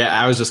 Yeah,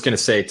 I was just going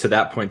to say to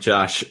that point,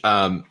 Josh,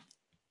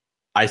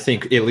 I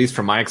think, at least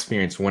from my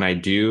experience, when I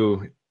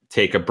do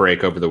take a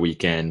break over the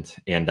weekend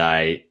and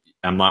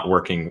I'm not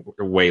working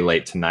way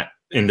late tonight,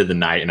 into the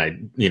night, and I,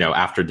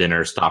 after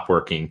dinner, stop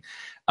working,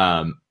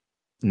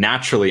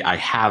 naturally I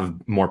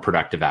have more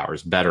productive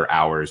hours, better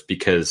hours,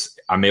 because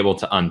I'm able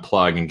to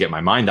unplug and get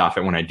my mind off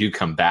it. When I do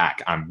come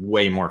back, I'm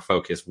way more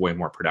focused, way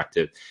more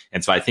productive.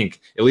 And so I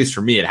think, at least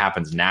for me, it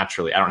happens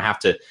naturally. I don't have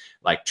to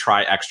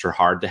try extra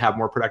hard to have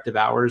more productive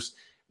hours.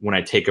 When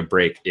I take a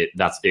break,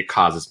 it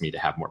causes me to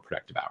have more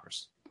productive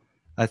hours.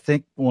 I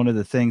think one of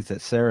the things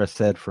that Sarah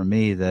said for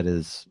me that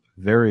is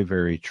very,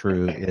 very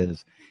true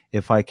is,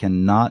 if I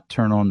cannot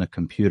turn on the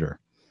computer,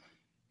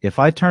 if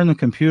I turn the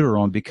computer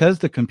on, because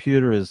the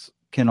computer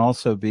can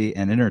also be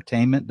an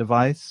entertainment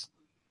device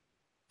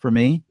for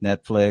me,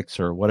 Netflix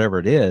or whatever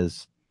it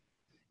is,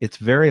 it's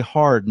very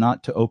hard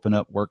not to open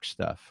up work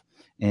stuff.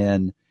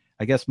 And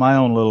I guess my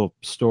own little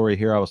story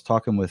here, I was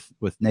talking with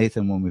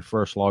Nathan when we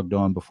first logged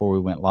on before we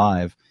went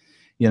live.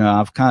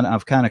 I've kind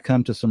of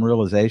come to some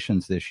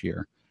realizations this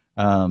year.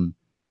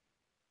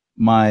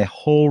 My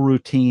whole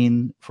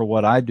routine for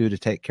what I do to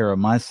take care of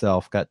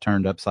myself got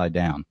turned upside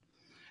down.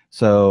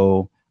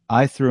 So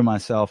I threw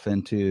myself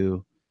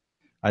into,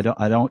 I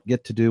don't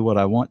get to do what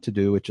I want to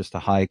do, which is to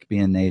hike, be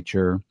in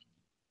nature,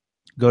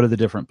 go to the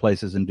different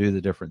places and do the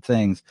different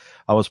things.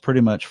 I was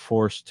pretty much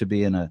forced to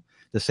be in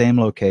the same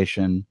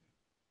location,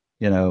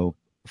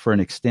 for an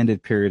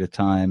extended period of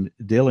time,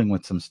 dealing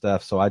with some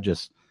stuff. So I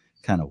just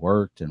kind of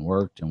worked and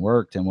worked and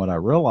worked. And what I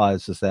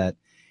realized is that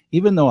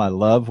even though I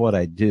love what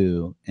I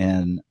do,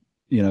 and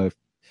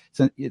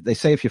they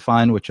say if you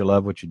find what you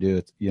love, what you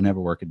do, you never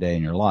work a day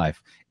in your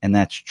life. And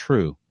that's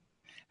true.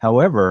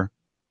 However,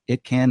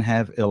 it can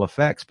have ill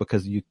effects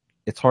because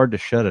it's hard to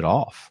shut it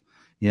off,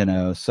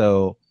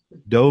 so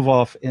dove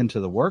off into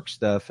the work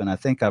stuff. And I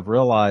think I've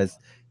realized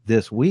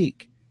this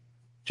week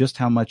just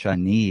how much I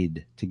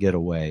need to get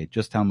away,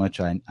 just how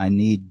much I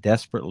need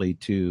desperately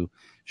to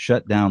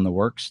shut down the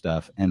work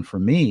stuff. And for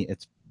me,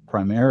 it's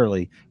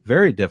primarily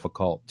very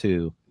difficult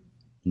to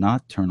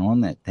not turn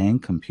on that dang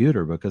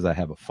computer, because I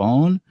have a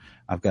phone,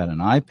 I've got an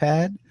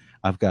iPad,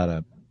 I've got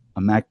a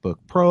MacBook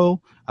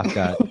Pro, I've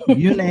got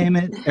you name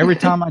it. Every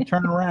time I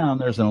turn around,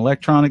 there's an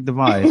electronic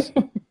device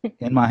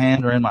in my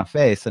hand or in my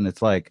face, and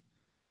it's like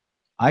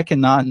I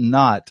cannot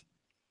not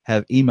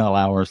have email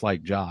hours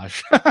like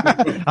Josh.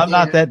 I'm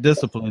not that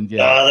disciplined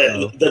yet.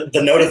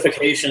 The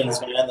notifications,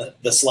 man,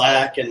 the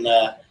Slack, and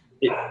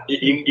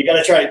you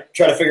got to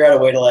try to figure out a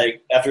way to,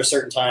 after a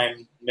certain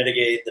time,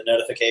 mitigate the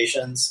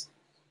notifications.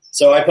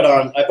 So I put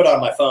on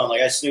my phone,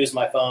 I snooze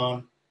my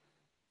phone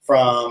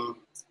from,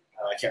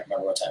 I can't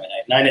remember what time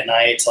at night, 9 at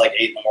night to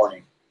 8 in the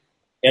morning.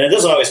 And it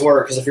doesn't always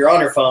work, because if you're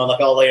on your phone,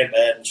 I'll lay in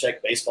bed and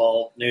check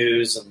baseball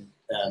news and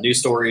news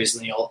stories,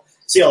 and you'll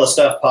see all the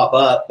stuff pop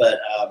up. But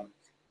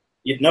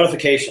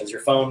notifications, your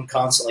phone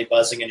constantly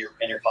buzzing in your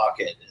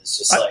pocket is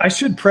just I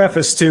should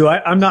preface too,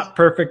 I'm not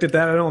perfect at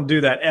that. I don't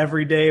do that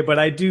every day, but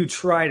I do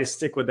try to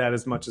stick with that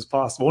as much as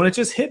possible. And it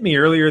just hit me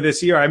earlier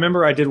this year. I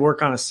remember I did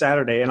work on a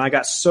Saturday, and I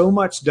got so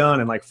much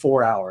done in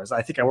 4 hours.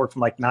 I think I worked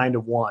from 9 to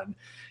 1,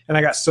 and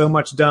I got so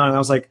much done. And I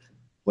was like,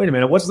 wait a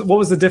minute, what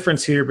was the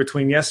difference here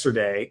between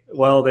yesterday?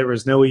 Well, there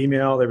was no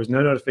email, there was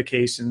no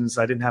notifications.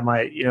 I didn't have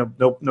my,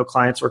 no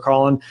clients were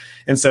calling.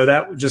 And so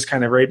that just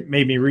kind of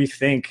made me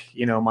rethink,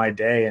 my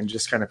day, and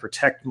just kind of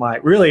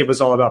it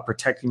was all about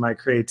protecting my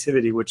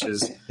creativity, which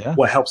is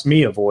what helps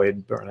me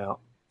avoid burnout.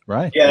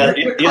 Right. Yeah.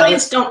 Your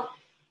clients don't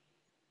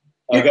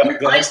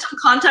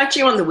contact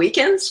you on the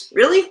weekends?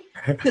 Really?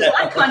 Because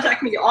I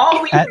contact me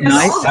all weekend,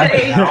 all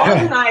day,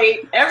 all night,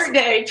 every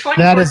day, 24/7.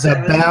 That is a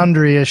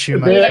boundary issue,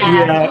 my friend.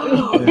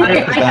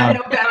 I have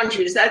no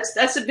boundaries.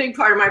 That's a big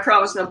part of my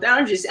problem is no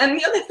boundaries. And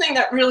the other thing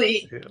that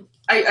really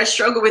I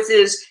struggle with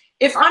is,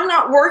 if I'm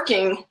not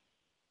working,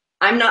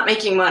 I'm not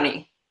making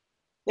money.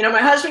 My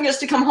husband gets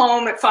to come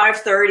home at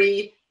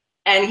 5:30.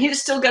 and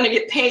he's still going to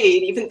get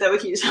paid even though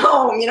he's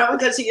home,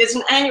 because he gets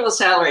an annual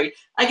salary.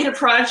 I get a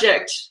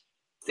project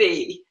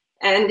fee.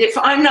 And if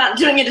I'm not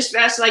doing it as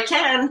fast as I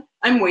can,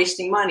 I'm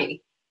wasting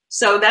money.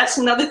 So that's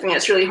another thing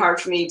that's really hard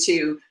for me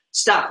to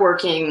stop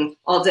working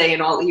all day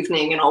and all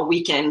evening and all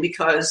weekend,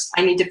 because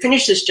I need to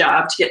finish this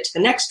job to get to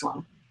the next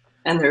one.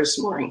 And there's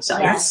more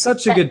anxiety. That's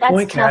such a good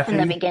point, that's tough Kathy.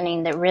 in the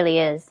beginning. That really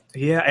is.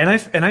 Yeah, and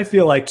I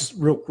feel like, just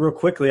real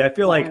quickly, I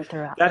feel like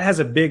that has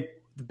a big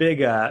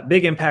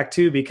impact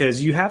too,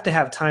 because you have to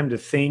have time to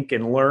think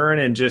and learn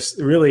and just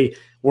really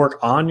work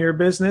on your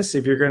business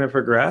if you're going to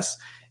progress.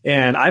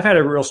 And I've had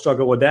a real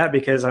struggle with that,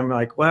 because I'm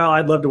like, well,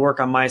 I'd love to work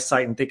on my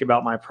site and think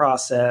about my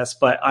process,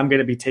 but I'm going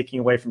to be taking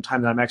away from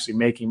time that I'm actually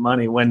making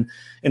money, when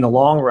in the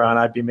long run,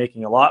 I'd be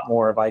making a lot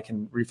more if I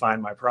can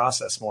refine my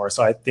process more.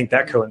 So I think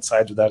that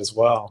coincides with that as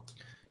well.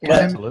 Yeah,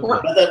 absolutely.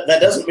 But that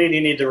doesn't mean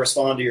you need to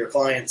respond to your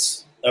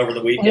clients over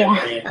the weekend.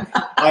 Yeah.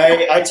 I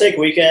mean, I take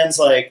weekends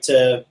like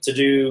to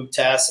do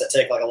tasks that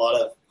take like a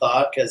lot of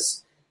thought,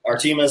 because our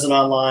team isn't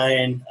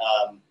online,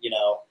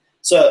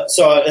 so it's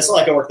not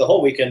like I work the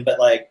whole weekend, but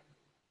like,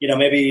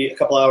 maybe a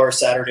couple hours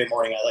Saturday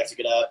morning, I like to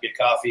get up, get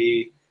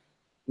coffee,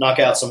 knock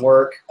out some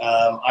work.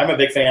 I'm a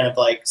big fan of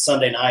like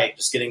Sunday night,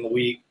 just getting the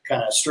week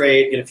kind of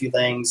straight, get a few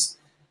things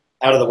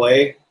out of the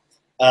way.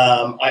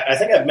 I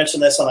think I've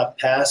mentioned this on a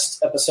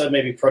past episode,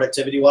 maybe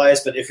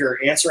productivity-wise, but if you're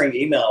answering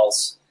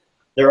emails,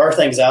 there are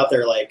things out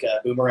there like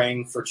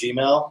Boomerang for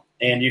Gmail,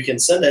 and you can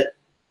send it.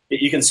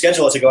 You can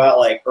schedule it to go out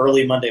like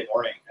early Monday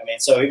morning. I mean,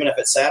 so even if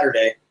it's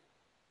Saturday,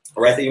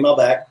 write the email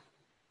back,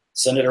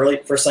 send it early,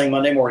 first thing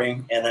Monday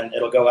morning, and then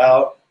it'll go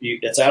out.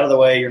 It's out of the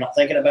way. You're not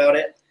thinking about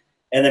it.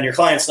 And then your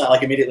client's not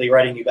like immediately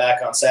writing you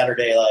back on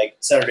Saturday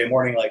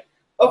morning, like,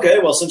 okay,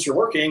 well, since you're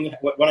working,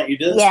 why don't you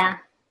do this? Yeah,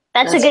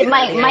 that's a good,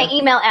 my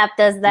email app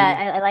does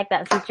that. I like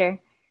that feature.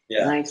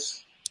 Yeah.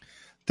 Nice.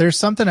 There's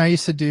something I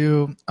used to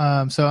do.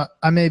 So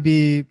I may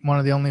be one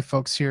of the only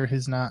folks here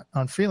who's not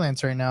on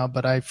freelance right now,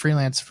 but I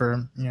freelanced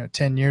for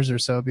 10 years or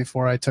so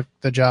before I took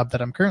the job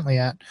that I'm currently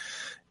at.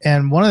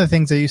 And one of the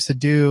things I used to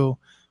do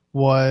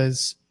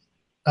was,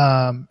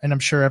 and I'm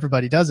sure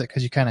everybody does it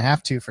because you kind of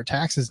have to for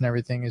taxes and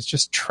everything, is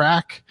just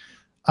track.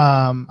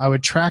 I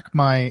would track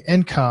my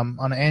income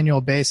on an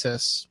annual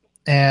basis,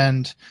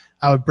 and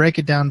I would break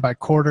it down by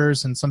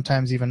quarters and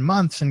sometimes even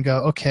months and go,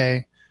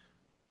 okay,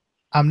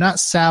 I'm not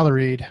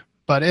salaried,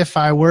 but if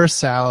I were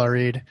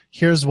salaried,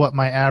 here's what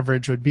my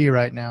average would be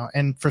right now.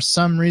 And for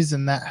some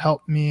reason that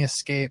helped me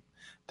escape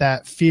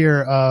that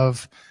fear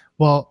of,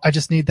 well, I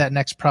just need that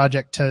next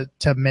project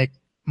to make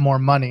more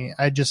money.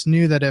 I just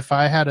knew that if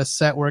I had a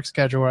set work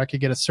schedule where I could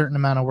get a certain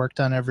amount of work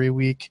done every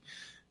week,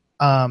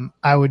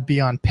 I would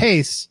be on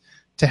pace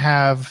to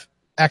have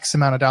X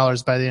amount of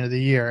dollars by the end of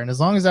the year. And as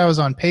long as I was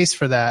on pace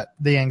for that,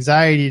 the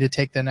anxiety to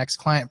take the next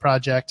client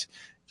project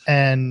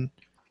and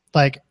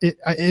like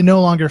it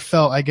no longer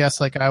felt, I guess,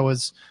 like I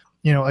was,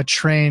 a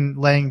train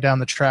laying down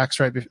the tracks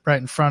right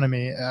in front of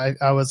me.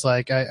 I was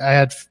like,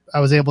 I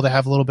was able to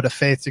have a little bit of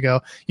faith to go,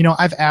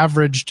 I've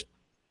averaged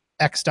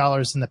X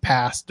dollars in the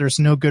past. There's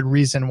no good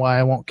reason why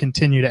I won't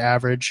continue to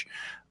average.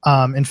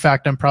 In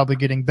fact, I'm probably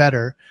getting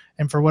better.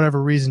 And for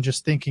whatever reason,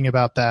 just thinking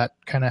about that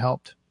kind of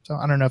helped. So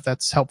I don't know if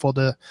that's helpful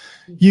to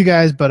you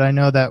guys, but I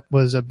know that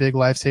was a big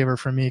lifesaver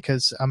for me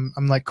because I'm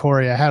like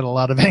Corey. I had a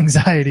lot of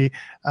anxiety,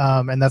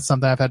 and that's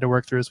something I've had to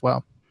work through as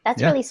well.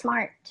 That's really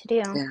smart to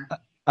do. Yeah.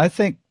 I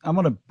think I'm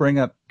going to bring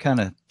up kind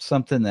of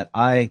something that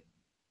I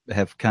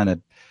have kind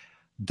of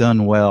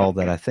done well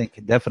that I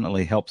think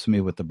definitely helps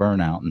me with the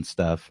burnout and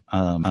stuff.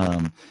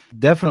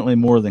 Definitely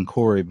more than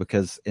Corey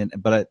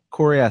but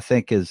Corey I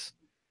think is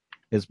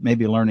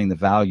maybe learning the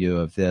value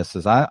of this.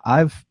 Is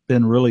I've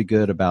been really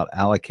good about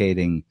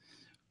allocating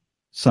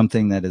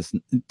something that is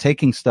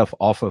taking stuff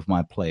off of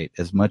my plate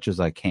as much as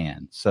I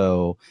can.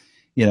 So,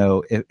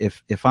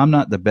 if I'm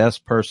not the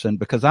best person,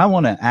 because I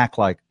want to act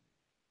like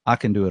I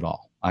can do it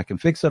all. I can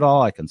fix it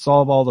all. I can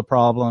solve all the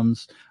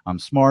problems. I'm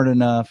smart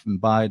enough,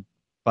 and by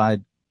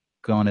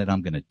going it,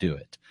 I'm going to do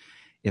it.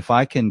 If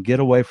I can get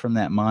away from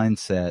that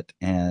mindset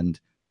and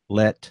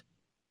let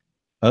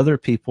other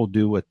people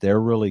do what they're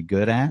really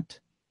good at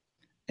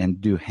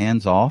and do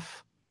hands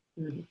off,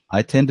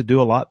 I tend to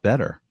do a lot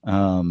better.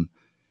 I'm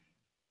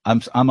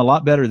a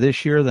lot better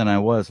this year than I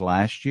was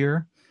last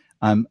year.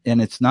 And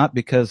it's not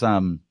because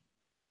I'm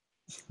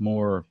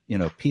more,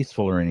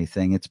 peaceful or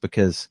anything. It's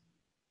because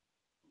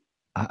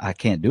I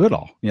can't do it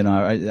all.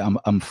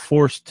 I'm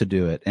forced to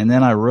do it. And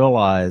then I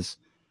realize,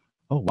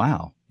 oh,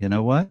 wow, you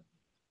know what?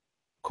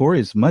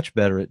 Corey's much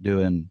better at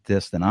doing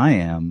this than I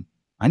am.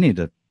 I need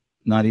to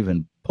not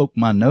even poke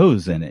my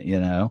nose in it.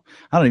 I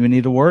don't even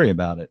need to worry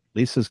about it.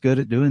 Lisa's good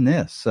at doing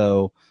this.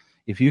 So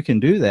if you can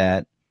do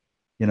that,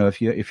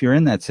 if you're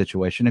in that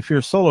situation, if you're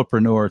a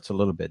solopreneur, it's a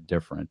little bit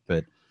different,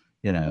 but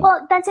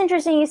Well, that's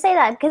interesting you say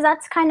that, because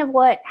that's kind of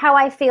how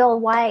I feel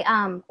why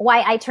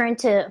I turn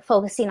to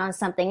focusing on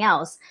something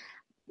else.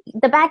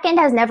 The back end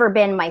has never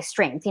been my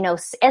strength.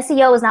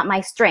 SEO is not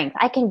my strength.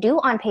 I can do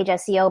on-page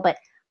SEO, but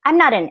I'm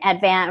not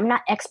I'm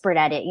not expert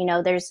at it.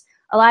 There's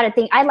a lot of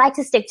things. I like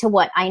to stick to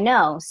what I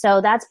know.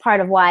 So that's part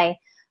of why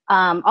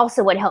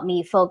also what helped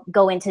me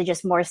go into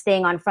just more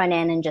staying on front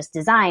end and just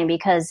design,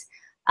 because,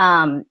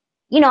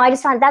 I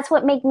just found that's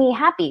what made me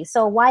happy.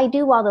 So why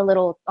do all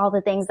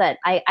the things that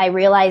I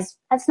realize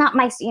that's not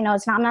my,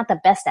 I'm not the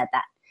best at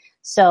that.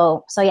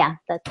 So yeah,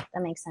 that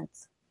makes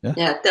sense.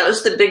 Yeah, that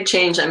was the big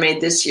change I made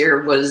this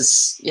year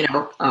was,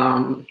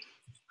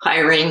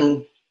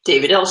 hiring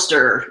David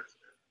Elster,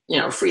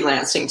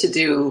 freelancing to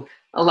do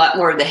a lot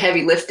more of the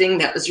heavy lifting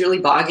that was really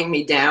bogging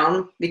me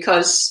down,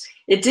 because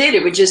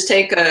it would just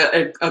take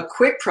a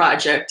quick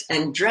project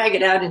and drag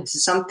it out into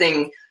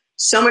something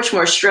so much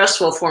more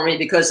stressful for me,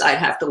 because I'd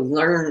have to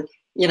learn,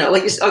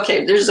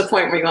 okay, there's a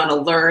point where you want to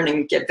learn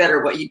and get better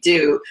at what you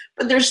do,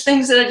 but there's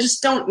things that I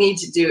just don't need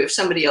to do if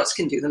somebody else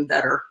can do them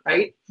better,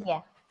 right?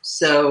 Yeah.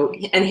 So,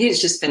 and he's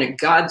just been a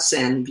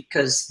godsend,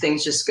 because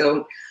things just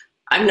go,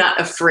 I'm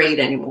not afraid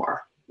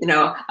anymore.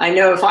 I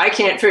know if I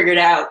can't figure it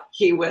out,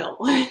 he will.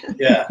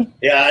 Yeah.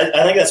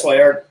 I think that's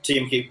why our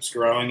team keeps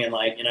growing. And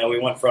we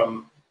went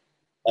from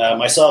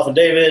myself and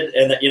David,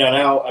 and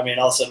now, all of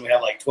a sudden we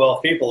have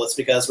 12 people. It's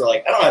because we're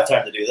like, I don't have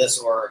time to do this,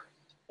 or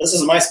this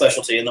isn't my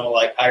specialty. And then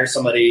we'll hire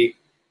somebody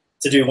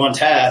to do one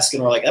task,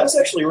 and we're like, that was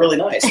actually really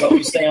nice. Help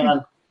you stay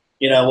on,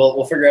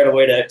 we'll figure out a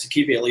way to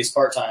keep you at least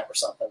part-time or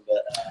something.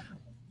 But,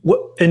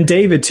 and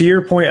David, to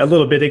your point a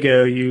little bit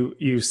ago,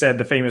 you said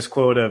the famous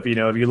quote of,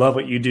 if you love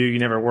what you do, you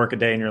never work a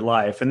day in your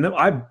life. And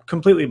I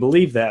completely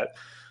believe that.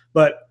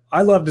 But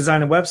I love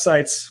designing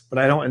websites, but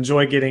I don't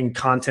enjoy getting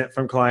content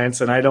from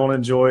clients, and I don't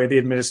enjoy the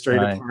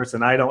administrative parts,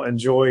 and I don't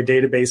enjoy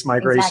database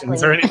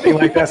migrations or anything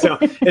like that. So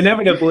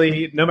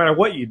inevitably, no matter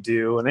what you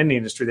do in any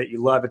industry that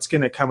you love, it's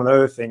going to come with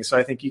other things. So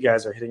I think you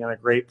guys are hitting on a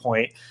great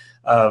point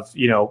of,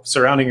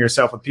 surrounding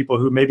yourself with people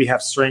who maybe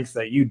have strength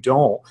that you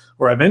don't,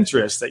 or have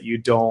interests that you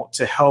don't,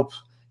 to help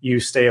you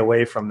stay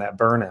away from that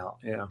burnout.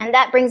 Yeah. And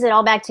that brings it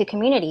all back to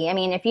community. I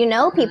mean, if you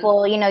know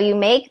people, you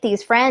make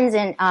these friends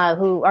and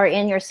who are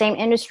in your same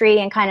industry,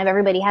 and kind of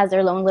everybody has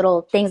their own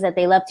little things that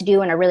they love to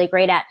do and are really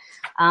great at.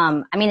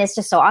 It's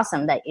just so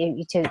awesome that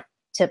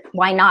to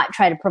why not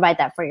try to provide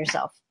that for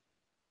yourself?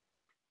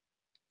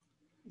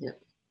 Yeah.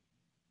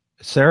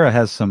 Sarah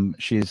has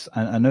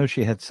I know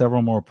she had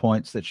several more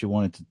points that she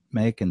wanted to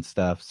make and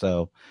stuff.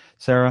 So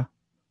Sarah,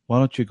 why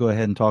don't you go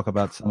ahead and talk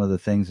about some of the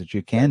things that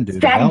you can do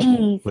to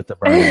help with the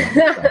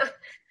burnout?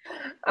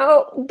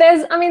 Oh,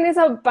 there's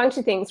a bunch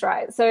of things,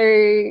 right?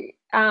 So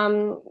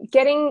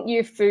getting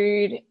your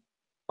food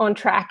on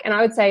track, and I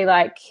would say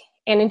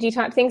energy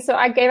type things. So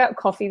I gave up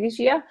coffee this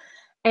year,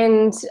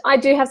 and I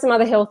do have some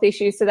other health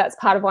issues, so that's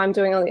part of why I'm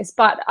doing all this.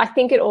 But I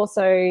think it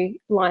also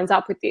lines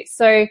up with this.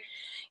 So,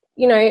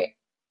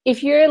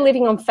 if you're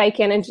living on fake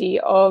energy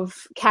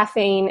of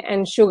caffeine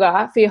and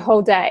sugar for your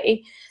whole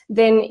day,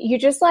 then you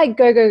just go,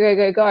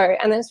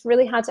 and it's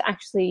really hard to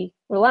actually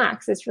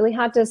relax. It's really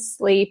hard to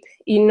sleep.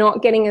 You're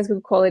not getting as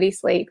good quality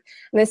sleep.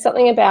 And there's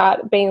something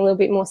about being a little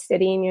bit more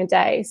steady in your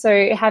day.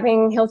 So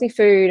having healthy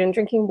food and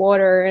drinking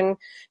water and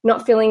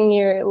not filling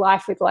your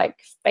life with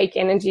fake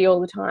energy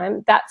all the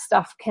time, that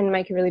stuff can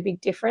make a really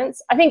big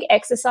difference. I think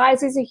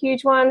exercise is a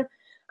huge one.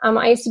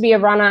 I used to be a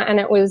runner, and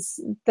it was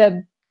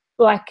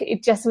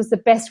it just was the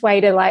best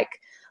way to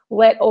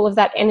let all of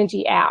that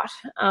energy out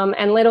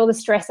and let all the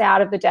stress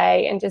out of the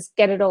day and just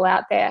get it all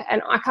out there.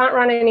 And I can't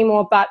run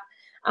anymore, but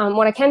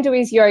what I can do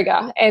is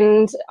yoga,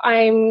 and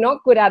I'm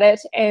not good at it,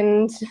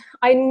 and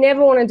I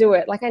never want to do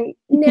it. I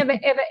never,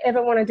 ever,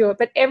 ever want to do it.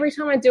 But every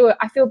time I do it,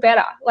 I feel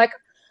better. I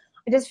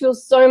just feel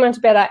so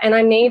much better, and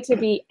I need to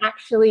be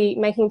actually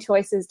making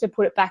choices to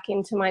put it back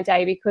into my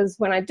day, because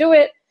when I do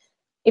it,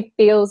 it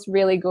feels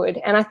really good.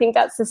 And I think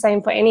that's the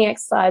same for any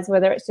exercise,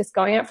 whether it's just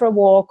going out for a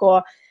walk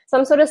or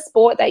some sort of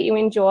sport that you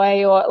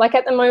enjoy, or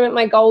at the moment,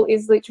 my goal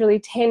is literally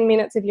 10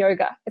 minutes of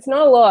yoga. It's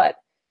not a lot.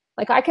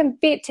 I can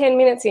fit 10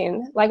 minutes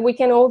in, we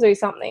can all do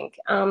something.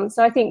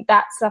 So I think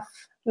that stuff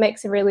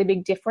makes a really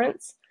big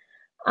difference.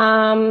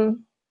 I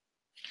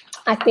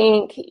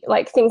think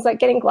things like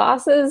getting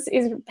glasses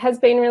has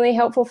been really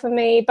helpful for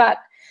me, but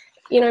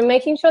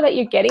making sure that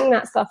you're getting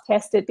that stuff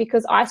tested,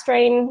 because eye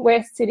strain,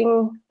 we're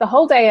sitting the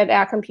whole day at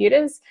our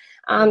computers.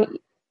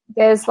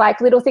 There's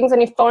little things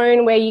on your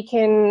phone where you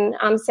can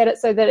set it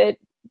so that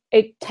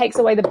it takes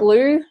away the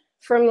blue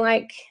from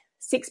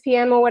 6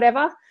 p.m. or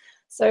whatever,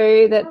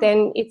 so that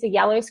then it's a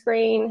yellow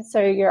screen, so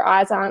your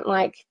eyes aren't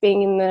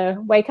being in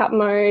the wake up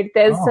mode.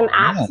 There's some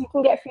apps you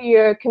can get for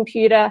your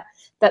computer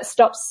that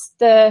stops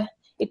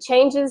it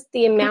changes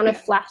the amount of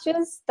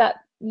flashes that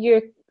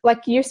your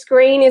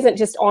screen isn't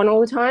just on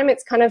all the time,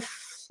 it's kind of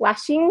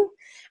flashing,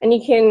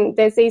 and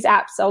there's these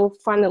apps, I'll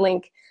find the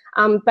link.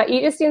 But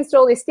you just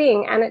install this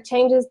thing, and it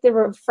changes the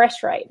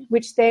refresh rate,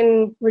 which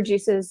then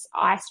reduces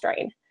eye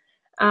strain.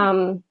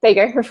 There you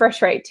go,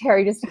 refresh rate.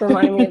 Terry just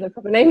reminded me of the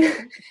proper name.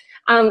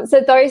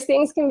 So those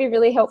things can be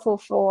really helpful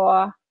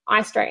for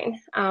eye strain.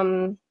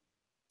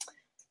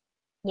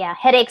 Yeah,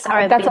 headaches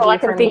are that's all I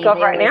can think of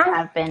right now.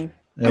 Have been.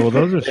 Yeah, well,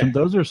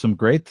 those are some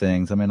great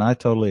things. I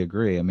totally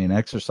agree.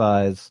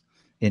 Exercise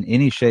in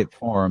any shape,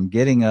 form,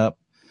 getting up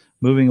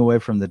moving away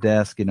from the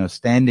desk.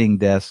 Standing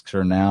desks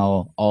are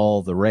now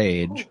all the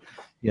rage.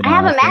 I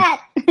have a mat.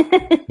 I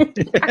can't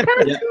do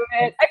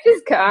it. I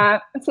just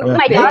can't. It's not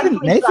my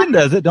Nathan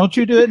does it. Don't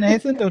you do it,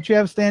 Nathan? Don't you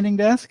have a standing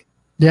desk?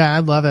 Yeah, I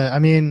love it. I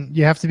mean,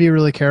 you have to be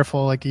really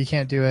careful. Like, you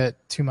can't do it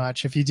too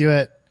much. If you do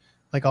it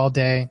like all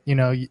day,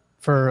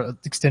 for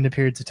extended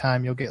periods of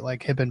time, you'll get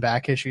like hip and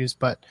back issues.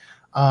 But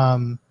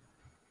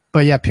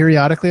yeah,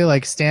 periodically,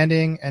 like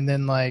standing and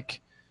then like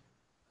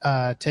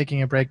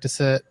taking a break to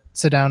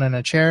sit down in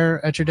a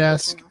chair at your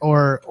desk,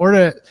 or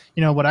to,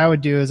 what I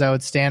would do is I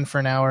would stand for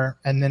an hour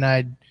and then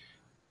I'd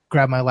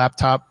grab my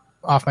laptop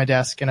off my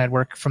desk and I'd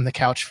work from the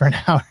couch for an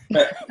hour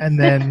and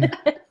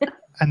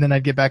then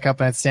I'd get back up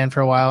and I'd stand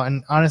for a while.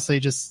 And honestly,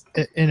 just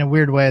in a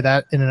weird way,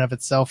 that in and of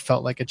itself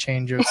felt like a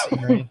change of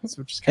scenery.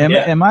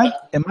 Am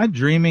I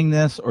dreaming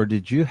this, or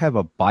did you have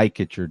a bike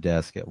at your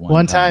desk at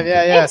one time?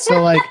 Yeah.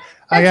 So like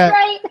I got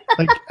right.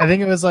 like, I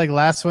think it was like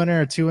last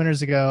winter or 2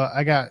 winters ago,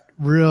 I got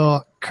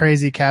real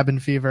crazy cabin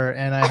fever,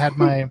 and I had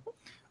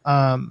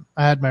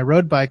my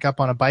road bike up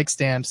on a bike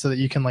stand so that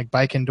you can like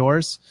bike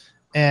indoors,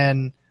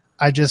 and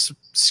I just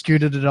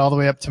scooted it all the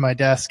way up to my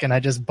desk and I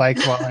just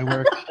biked while I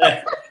worked.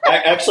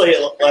 Actually,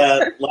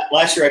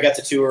 last year I got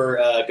to tour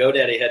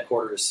GoDaddy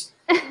headquarters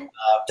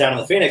down in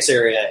the Phoenix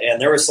area, and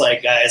there was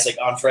like guys like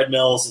on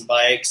treadmills and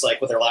bikes, like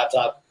with their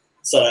laptop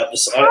set up.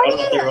 I don't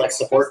know if they were like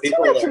support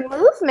people. Too much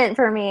movement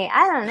for me.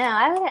 I don't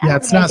know. Yeah,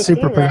 it's not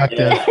super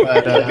productive.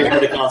 But, it'd be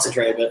hard to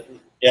concentrate, but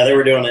yeah, they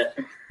were doing it.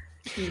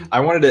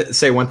 I wanted to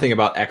say one thing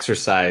about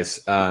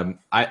exercise.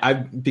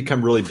 I've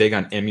become really big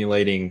on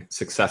emulating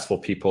successful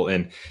people.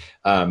 And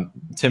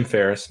Tim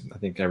Ferriss, I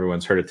think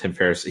everyone's heard of Tim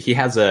Ferriss. He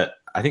has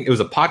I think it was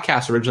a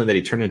podcast originally that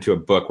he turned into a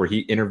book where he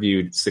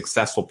interviewed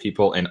successful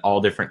people in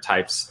all different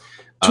types.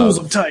 Tools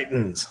of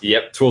Titans.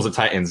 Yep, Tools of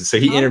Titans. So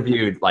he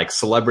interviewed like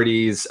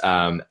celebrities,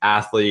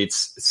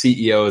 athletes,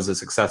 CEOs of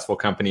successful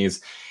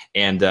companies.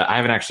 And I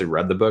haven't actually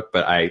read the book,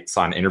 but I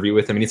saw an interview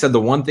with him. And he said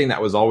the one thing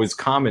that was always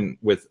common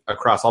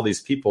across all these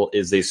people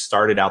is they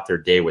started out their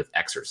day with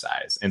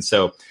exercise. And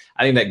so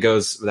I think that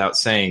goes without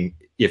saying,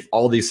 if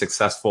all these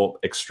successful,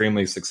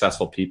 extremely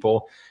successful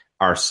people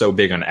are so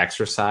big on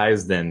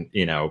exercise, then,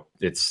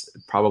 it's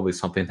probably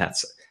something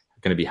that's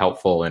going to be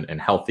helpful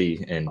and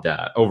healthy and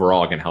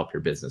overall going to help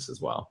your business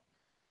as well.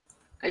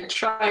 I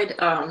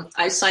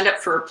signed up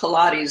for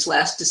Pilates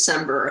last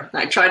December.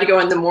 I tried to go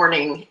in the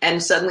morning,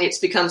 and suddenly it's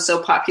become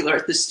so popular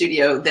at the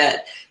studio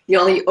that the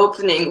only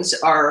openings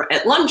are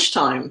at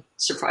lunchtime.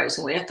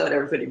 Surprisingly, I thought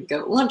everybody would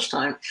go at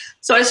lunchtime.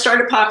 So I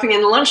started popping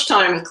in the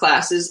lunchtime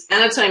classes,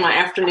 and I tell you, my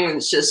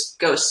afternoons just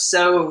go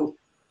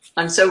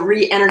I'm so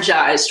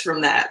re-energized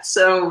from that.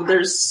 So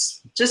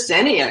there's just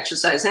any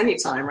exercise,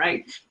 anytime,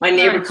 right? My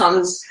neighbor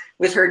comes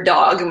with her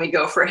dog, and we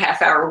go for a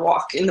half-hour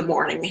walk in the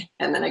morning,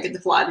 and then I get the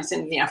Pilates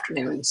in the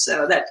afternoon.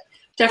 So that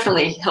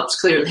definitely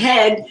helps clear the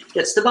head,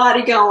 gets the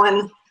body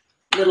going,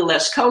 a little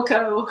less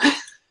cocoa.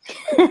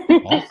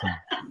 Awesome.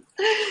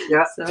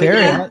 Yeah, so,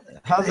 Terry,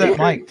 how's that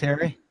mic,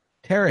 Terry?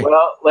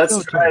 Well,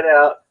 let's try it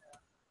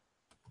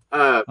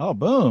out.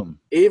 Boom.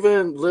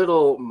 Even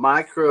little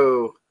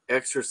micro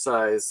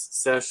exercise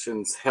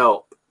sessions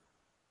help.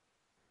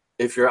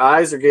 If your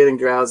eyes are getting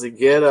drowsy,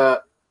 get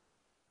up,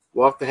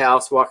 walk the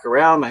house, walk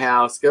around the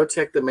house, go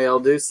check the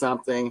mail, do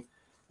something.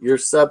 Your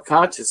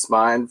subconscious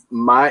mind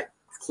might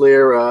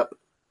clear up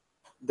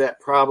that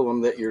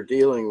problem that you're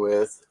dealing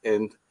with.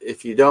 And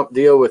if you don't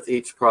deal with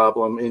each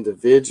problem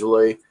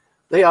individually,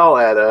 they all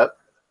add up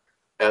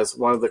as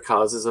one of the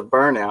causes of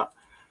burnout.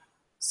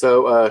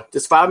 So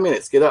just 5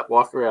 minutes, get up,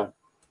 walk around.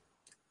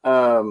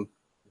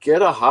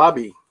 Get a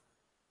hobby.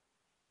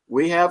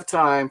 We have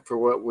time for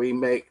what we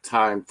make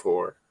time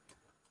for.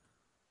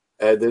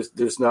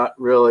 There's not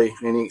really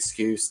any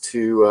excuse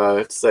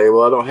to say,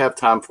 well, I don't have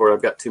time for it.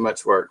 I've got too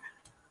much work.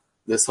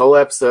 This whole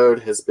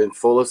episode has been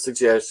full of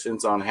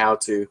suggestions on how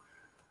to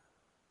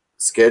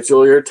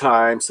schedule your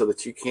time so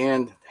that you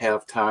can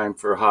have time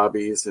for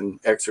hobbies and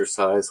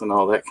exercise and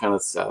all that kind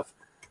of stuff.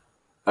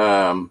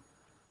 And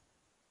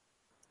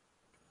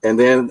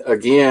then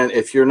again,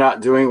 if you're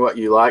not doing what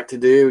you like to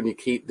do and you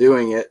keep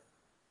doing it,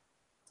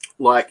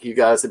 like you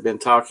guys have been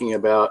talking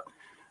about,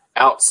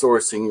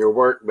 outsourcing your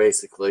work,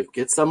 basically.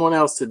 Get someone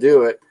else to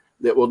do it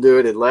that will do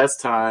it in less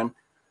time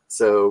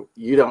so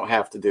you don't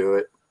have to do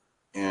it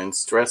and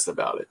stress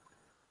about it.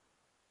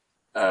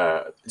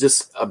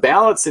 Just a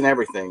balance in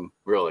everything,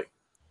 really.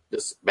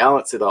 Just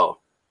balance it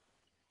all.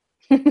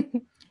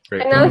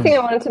 Great. Another thing I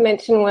wanted to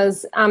mention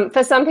was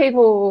for some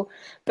people,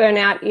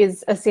 burnout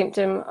is a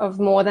symptom of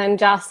more than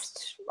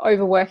just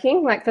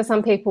overworking. Like for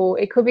some people,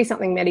 it could be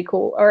something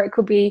medical, or it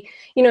could be,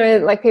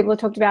 like people have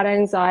talked about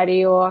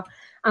anxiety or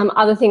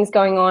other things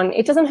going on.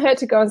 It doesn't hurt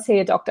to go and see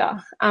a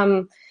doctor.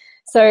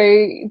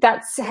 So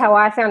that's how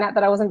I found out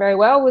that I wasn't very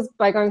well, was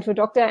by going to a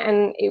doctor,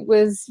 and it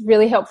was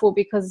really helpful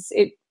because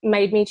it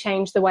made me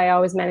change the way I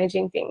was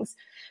managing things.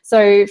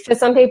 So for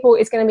some people,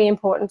 it's going to be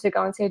important to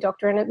go and see a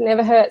doctor, and it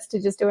never hurts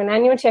to just do an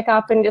annual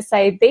checkup and just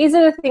say, these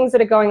are the things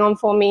that are going on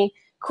for me.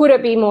 Could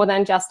it be more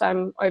than just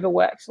I'm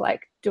overworked?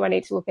 Like, do I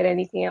need to look at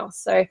anything else?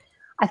 So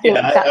I think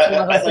Yeah, that's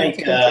another I thing think,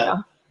 to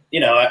consider.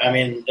 I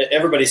mean,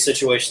 everybody's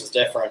situation is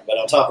different, but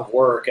on top of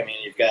work, I mean,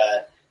 you've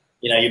got,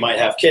 you might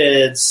have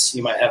kids,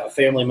 you might have a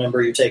family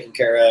member you're taking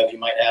care of, you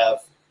might have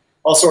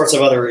all sorts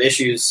of other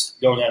issues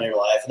going on in your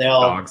life, and they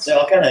all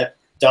kind of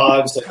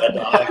dogs, a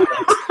dog.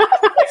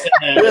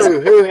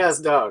 Who has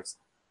dogs?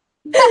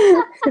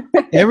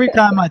 Every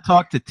time I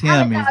talk to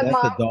Tim, he's at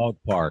the dog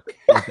park.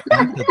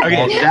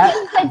 Okay,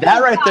 that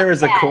right there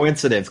is a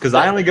coincidence because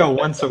I only go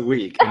once a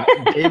week,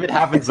 and David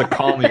happens to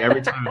call me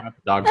every time I'm at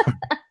the dog park.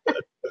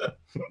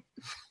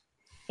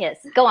 Yes,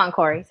 go on,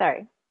 Corey.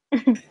 Sorry.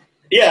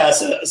 Yeah,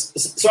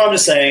 so I'm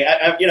just saying,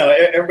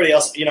 everybody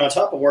else, on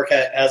top of work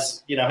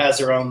has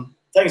their own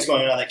things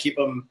going on that keep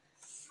them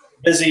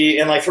busy.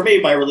 And like for me,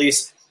 my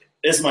release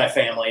is my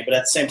family, but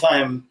at the same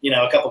time,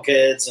 a couple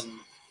kids, and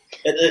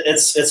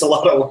it's a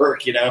lot of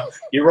work.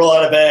 You roll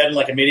out of bed and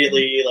like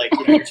immediately, like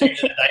you're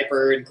changing a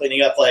diaper and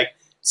cleaning up like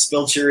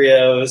spilled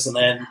Cheerios, and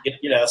then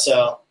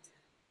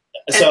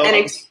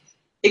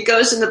it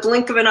goes in the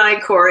blink of an eye,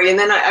 Corey. And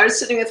then I was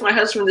sitting with my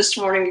husband this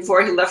morning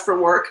before he left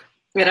for work,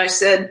 and I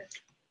said,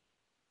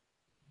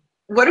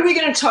 what are we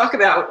going to talk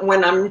about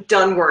when I'm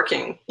done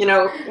working? When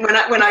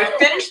I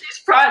finish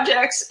these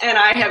projects and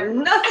I have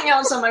nothing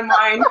else on my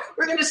mind,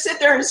 we're going to sit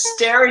there and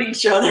stare at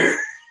each other.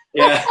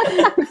 Yeah.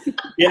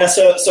 Yeah.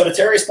 So to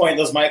Terry's point,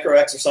 those micro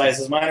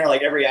exercises, mine are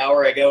like every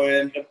hour I go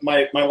in.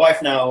 My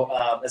wife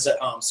now is at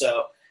home.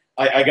 So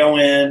I go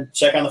in,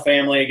 check on the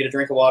family, get a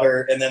drink of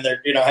water, and then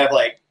I have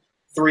like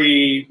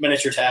 3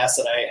 miniature tasks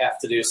that I have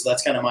to do. So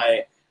that's kind of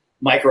my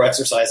micro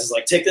exercises,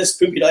 like take this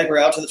poopy diaper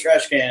out to the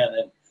trash can.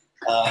 And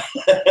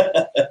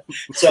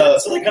so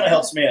that kind of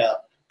helps me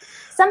out.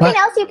 Something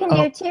else you can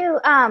do too.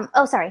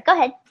 Sorry. Go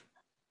ahead.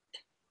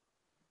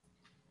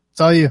 It's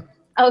all you.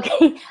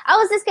 Okay. I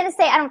was just gonna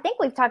say, I don't think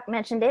we've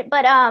mentioned it,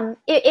 but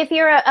if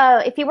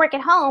you work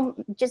at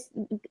home, just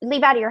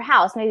leave out of your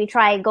house. Maybe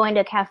try going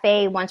to a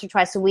cafe once or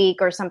twice a week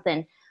or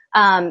something.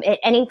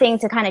 Anything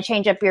to kind of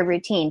change up your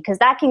routine, because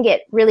that can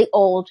get really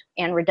old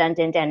and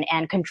redundant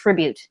and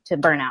contribute to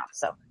burnout.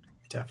 So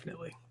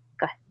definitely.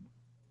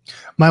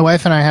 My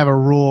wife and I have a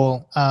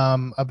rule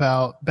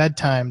about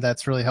bedtime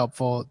that's really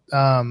helpful.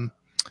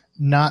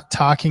 Not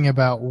talking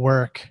about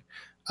work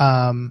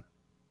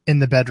in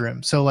the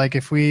bedroom. So like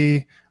if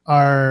we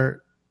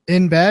are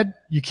in bed,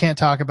 you can't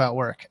talk about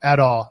work at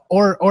all,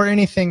 or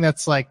anything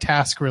that's like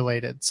task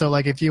related. So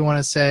like if you want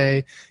to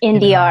say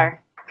NDR.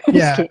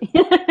 Yeah.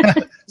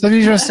 So if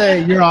you just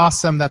say you're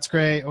awesome, that's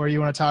great, or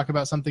you want to talk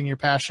about something you're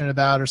passionate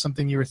about or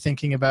something you were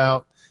thinking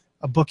about,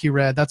 a book you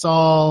read, that's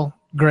all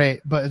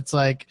great. But it's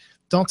like,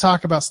 don't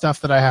talk about stuff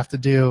that I have to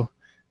do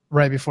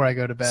right before I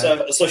go to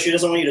bed. So she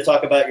doesn't want you to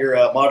talk about your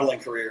modeling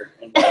career.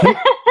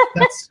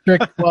 That's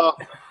strict. Well,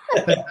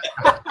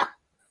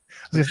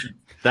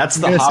 that's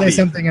the hobby. hobby. Say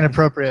something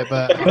inappropriate,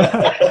 but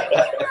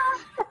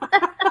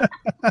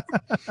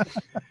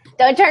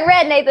don't turn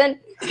red, Nathan.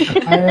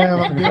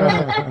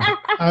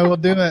 I will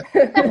do it.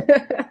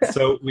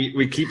 So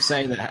we keep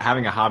saying that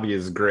having a hobby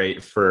is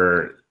great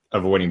for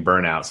avoiding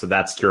burnout. So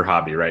that's your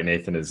hobby, right,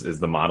 Nathan? Is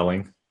the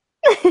modeling?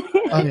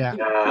 Oh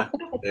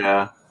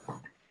yeah.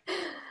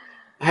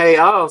 Hey,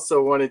 I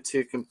also wanted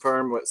to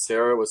confirm what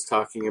Sarah was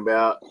talking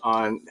about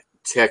on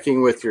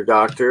checking with your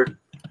doctor.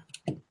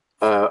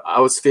 I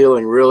was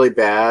feeling really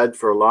bad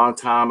for a long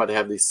time. I'd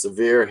have these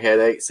severe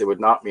headaches. It would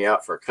knock me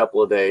out for a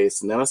couple of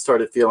days. And then I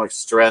started feeling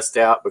stressed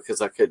out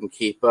because I couldn't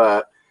keep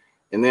up.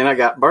 And then I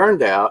got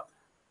burned out.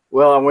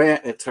 Well, I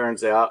went, and it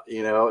turns out,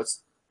 it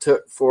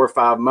took 4 or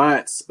 5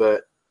 months,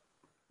 but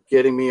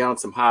getting me on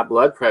some high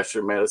blood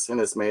pressure medicine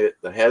has made it,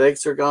 the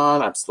headaches are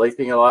gone. I'm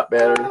sleeping a lot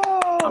better.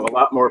 I'm a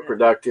lot more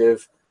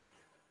productive.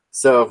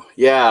 So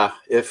yeah,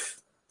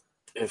 if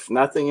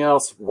nothing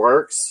else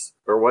works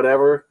or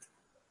whatever,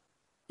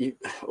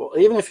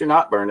 even if you're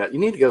not burned out, you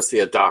need to go see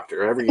a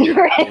doctor every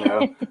year,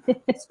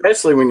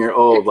 especially when you're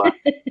old. Like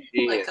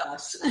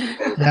us.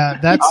 Yeah,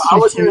 that's I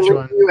was a huge going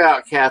one. to leave you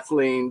out,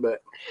 Kathleen,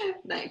 but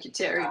thank you,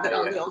 Terry. But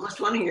I'm the oldest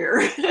one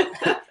here.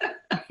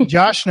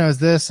 Josh knows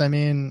this. I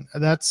mean,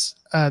 that's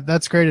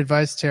great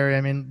advice, Terry.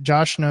 I mean,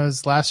 Josh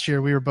knows. Last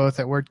year we were both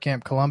at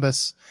WordCamp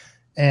Columbus,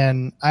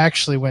 and I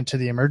actually went to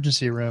the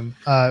emergency room.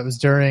 It was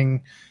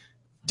during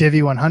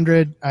Divi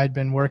 100. I'd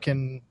been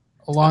working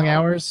long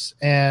hours,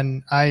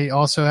 and I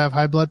also have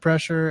high blood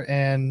pressure,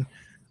 and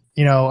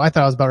I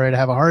thought I was about ready to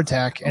have a heart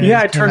attack. And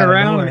I turned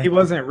around and he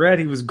wasn't red,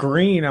 he was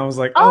green. I was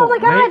like, oh my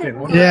God.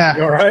 Nathan,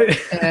 you all right?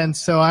 And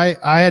so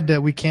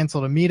we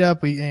canceled a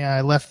meetup.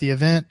 I left the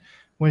event,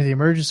 went to the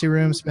emergency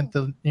room, spent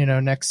the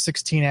next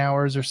 16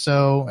 hours or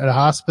so at a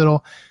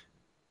hospital.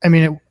 I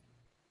mean,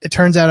 it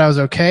turns out I was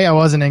okay.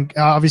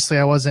 Obviously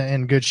I wasn't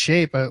in good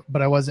shape,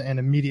 but I wasn't in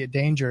immediate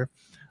danger.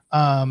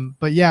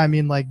 But yeah, I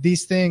mean, like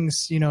these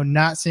things,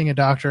 not seeing a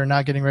doctor,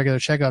 not getting regular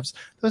checkups,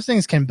 those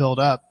things can build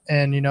up.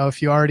 And, if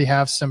you already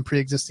have some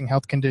pre-existing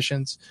health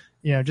conditions,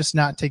 just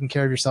not taking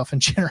care of yourself in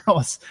general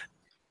is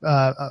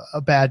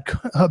a bad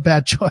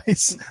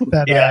choice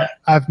that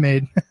I've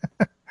made.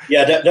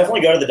 Yeah,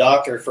 definitely go to the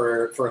doctor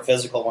for a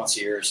physical once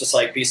a year. It's just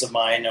like peace of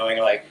mind knowing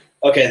like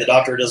okay, the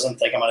doctor doesn't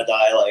think I'm going to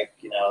die like,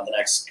 in the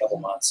next couple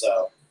months.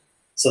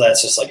 So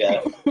that's just like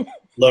a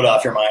load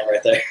off your mind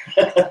right there.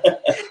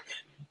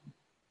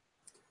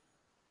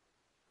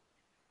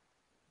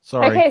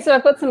 Sorry. Okay, so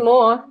I've got some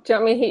more. Do you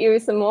want me to hit you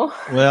with some more?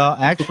 Well,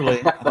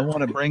 actually, I want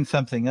to bring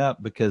something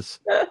up because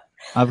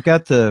I've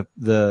got the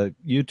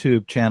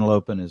YouTube channel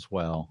open as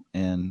well.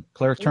 And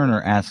Claire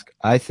Turner asked,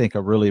 I think,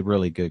 a really,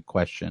 really good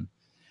question.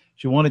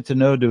 She wanted to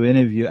know, do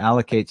any of you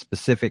allocate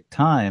specific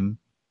time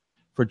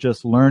for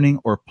just learning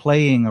or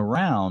playing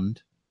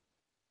around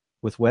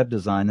with web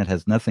design that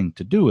has nothing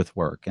to do with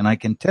work? And I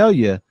can tell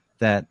you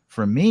that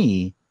for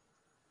me,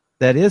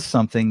 that is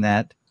something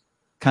that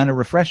kind of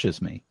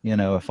refreshes me.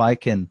 If I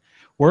can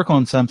work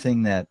on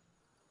something that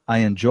I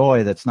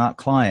enjoy that's not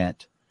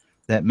client,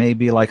 that may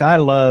be like, I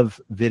love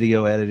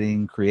video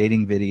editing,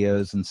 creating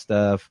videos and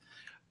stuff.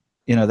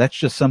 That's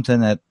just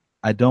something that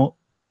I don't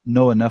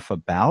know enough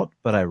about,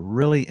 but I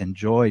really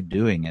enjoy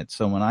doing it.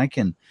 So when I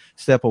can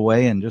step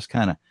away and just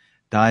kind of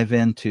dive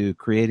into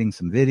creating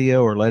some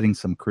video or letting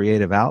some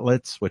creative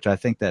outlets, which I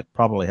think that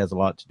probably has a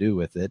lot to do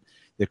with it,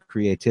 the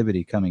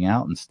creativity coming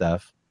out and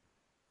stuff,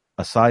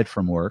 aside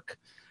from work,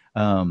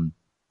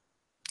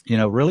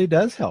 really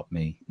does help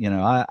me.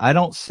 I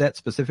don't set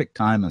specific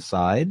time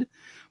aside,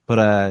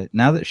 but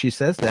now that she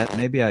says that,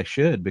 maybe I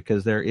should,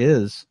 because there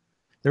is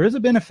a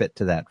benefit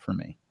to that for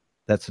me.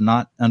 That's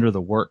not under the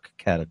work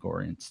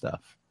category and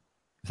stuff,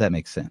 if that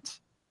makes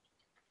sense.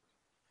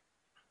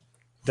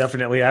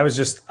 Definitely.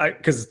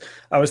 Because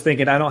I was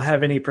thinking I don't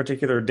have any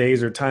particular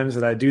days or times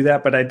that I do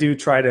that, but I do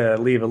try to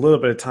leave a little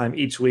bit of time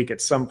each week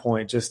at some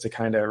point just to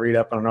kind of read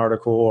up on an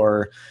article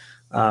or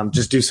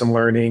just do some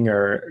learning.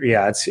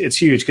 It's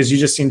huge because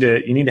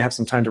you need to have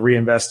some time to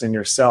reinvest in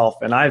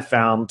yourself. And I've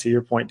found, to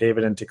your point,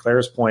 David, and to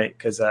Claire's point,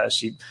 because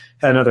she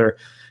had another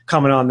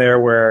comment on there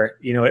where,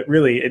 it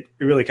really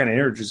kind of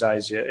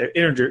energizes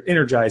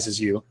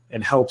you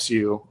and helps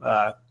you,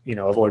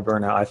 avoid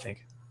burnout, I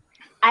think.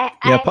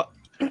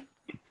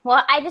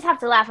 Well, I just have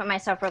to laugh at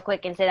myself real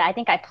quick and say that I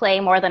think I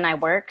play more than I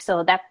work,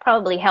 so that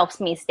probably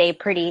helps me stay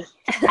pretty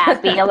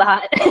happy a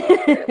lot.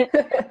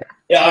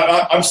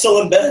 Yeah, I'm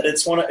still in bed.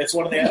 It's one of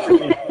the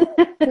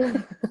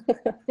afternoon.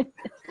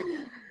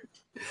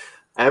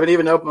 I haven't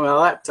even opened my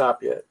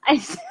laptop yet.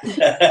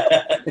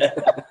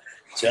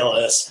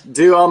 Jealous.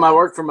 Do all my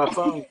work from my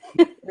phone.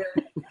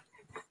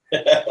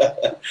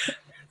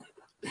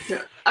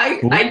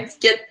 I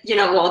get,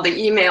 all the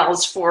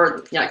emails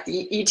for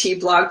the ET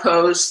blog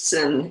posts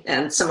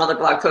and some other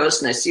blog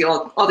posts, and I see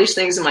all these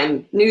things in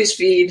my news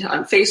feed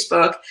on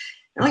Facebook.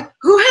 I'm like,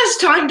 who has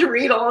time to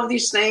read all of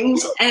these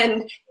things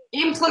and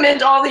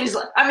implement all these?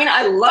 I mean,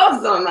 I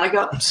love them. I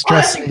go, I'm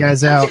stressing you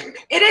guys out.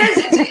 It is.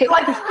 It's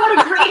like, what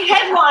a great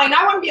headline.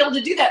 I want to be able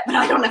to do that, but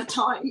I don't have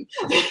time.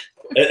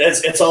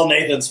 It's all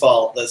Nathan's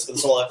fault, this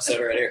whole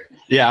episode right here.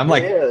 Yeah, I'm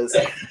like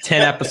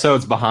 10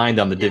 episodes behind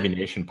on the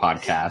Divination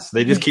podcast.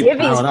 They just keep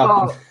piling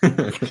up. I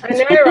know,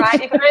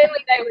 right? If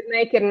only they would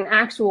make it an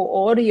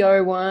actual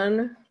audio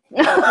one.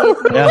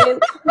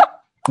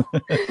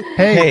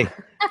 Hey,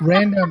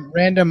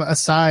 random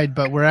aside,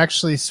 but we're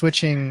actually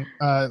switching.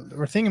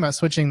 We're thinking about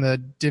switching the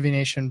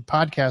Divination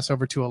podcast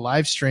over to a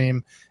live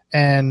stream,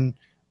 and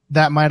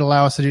that might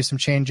allow us to do some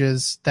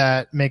changes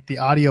that make the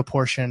audio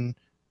portion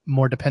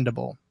more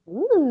dependable.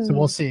 Ooh. So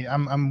we'll see.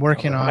 I'm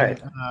working on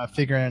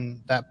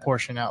figuring that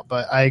portion out,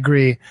 but I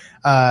agree.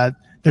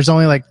 There's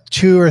only like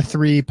 2 or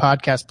 3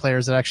 podcast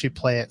players that actually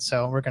play it,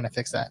 so we're going to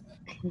fix that.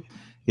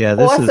 Yeah,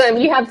 awesome.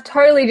 You have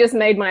totally just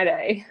made my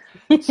day.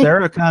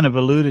 Sarah kind of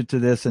alluded to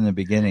this in the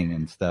beginning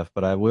and stuff,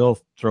 but I will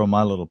throw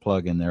my little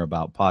plug in there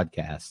about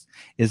podcasts.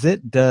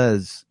 It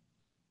does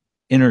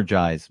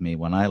energize me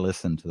when I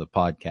listen to the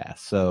podcast.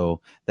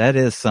 So that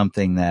is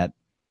something that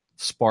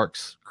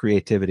sparks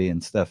creativity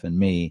and stuff in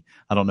me.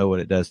 I don't know what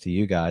it does to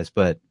you guys,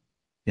 but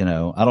I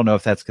don't know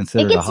if that's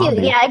considered a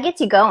hobby. It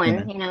gets you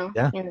going,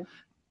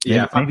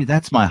 Yeah. Maybe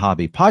that's my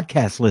hobby,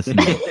 podcast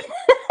listening.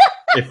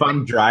 If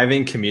I'm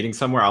driving, commuting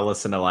somewhere, I'll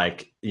listen to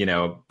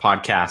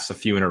podcasts a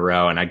few in a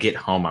row, and I get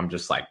home, I'm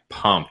just like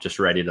pumped, just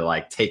ready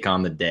to take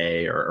on the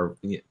day or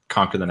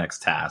conquer the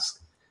next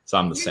task. So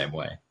I'm the same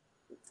way.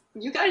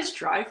 You guys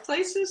drive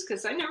places?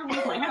 Because I never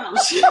leave my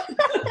house.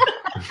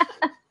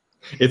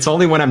 It's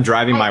only when I'm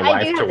driving my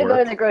wife to work. I do have to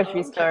go to the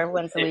grocery store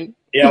once a week.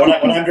 Yeah,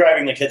 when I'm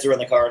driving, the kids are in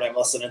the car, and I'm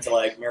listening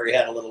to Mary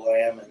Had a Little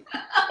Lamb and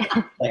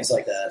things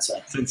like that.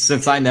 So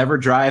since I never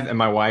drive and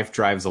my wife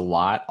drives a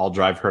lot, I'll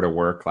drive her to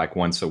work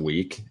once a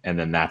week, and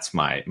then that's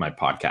my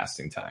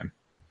podcasting time.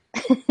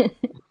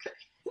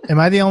 Am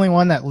I the only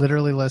one that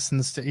literally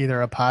listens to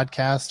either a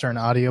podcast or an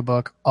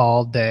audiobook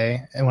all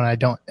day? And when I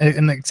don't,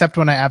 except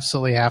when I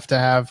absolutely have to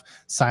have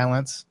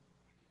silence.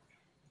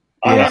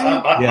 I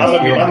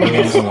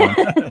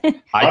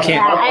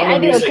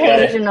do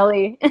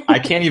occasionally. I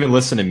can't even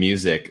listen to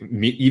music.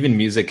 Even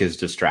music is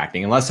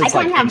distracting unless it's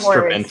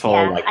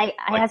instrumental.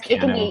 It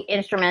can be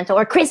instrumental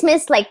or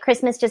Christmas,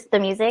 just the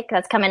music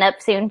that's coming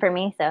up soon for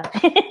me. So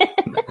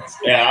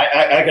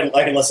yeah, I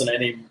can listen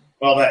to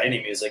not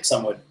any music.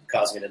 Some would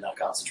cause me to not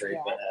concentrate,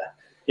 but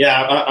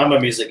Yeah, I'm a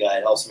music guy.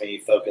 It helps me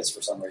focus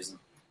for some reason.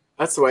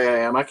 That's the way I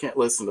am. I can't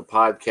listen to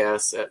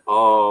podcasts at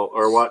all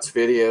or watch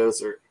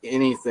videos or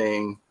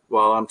anything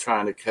while I'm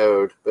trying to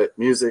code, but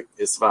music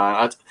is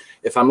fine.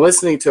 If I'm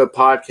listening to a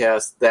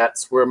podcast,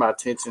 that's where my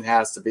attention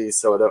has to be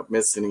so I don't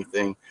miss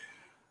anything.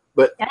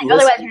 But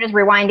otherwise, you're just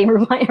rewinding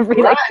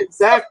everything. Right,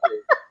 exactly.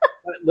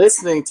 But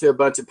listening to a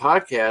bunch of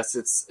podcasts,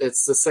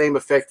 it's the same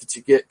effect that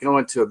you get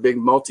going to a big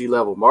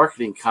multi-level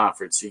marketing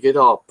conference. You get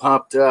all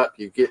pumped up,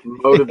 you get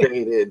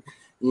motivated,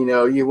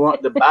 you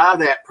want to buy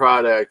that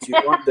product, you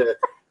want to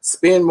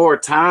spend more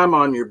time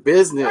on your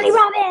business. Tony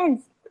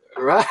Robbins.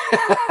 Right.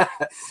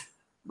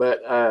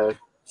 But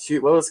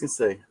shoot, what was I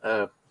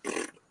gonna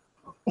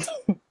say?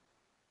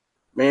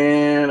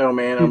 Man, oh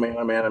man,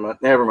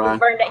 never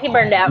mind. He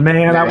burned out.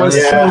 Man, I was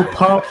so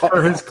pumped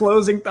for his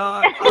closing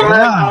thought.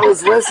 I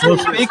was listening.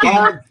 Well,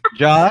 speaking,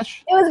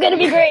 Josh. It was going to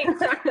be great.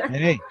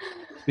 Hey,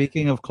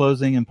 speaking of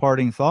closing and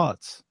parting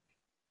thoughts,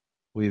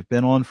 we've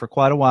been on for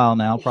quite a while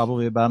now,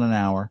 probably about an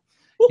hour,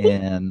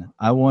 and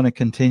I want to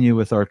continue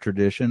with our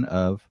tradition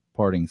of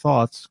parting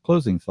thoughts,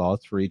 closing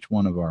thoughts for each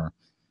one of our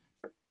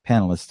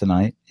panelists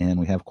tonight, and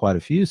we have quite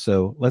a few,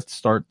 so let's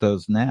start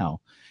those now.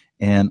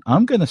 And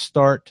I'm going to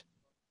start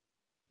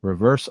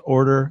reverse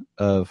order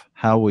of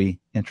how we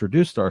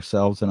introduced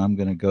ourselves, and I'm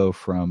going to go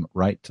from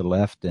right to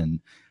left and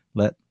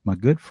let my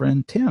good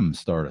friend Tim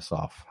start us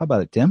off. How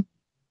about it, Tim?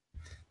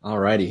 All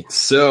righty.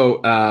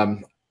 So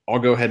I'll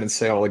go ahead and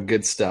say all the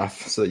good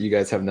stuff so that you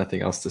guys have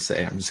nothing else to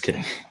say. I'm just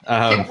kidding.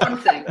 One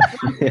thing.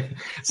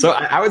 So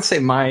I would say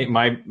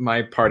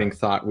my parting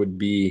thought would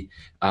be,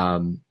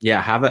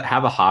 have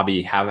a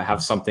hobby,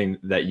 have something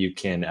that you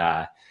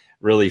can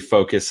really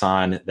focus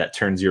on that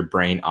turns your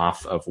brain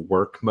off of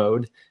work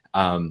mode.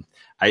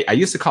 I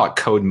used to call it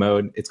code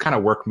mode. It's kind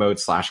of work mode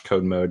 /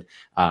 code mode.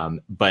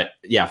 But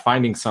yeah,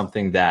 finding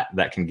something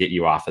that can get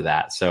you off of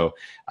that. So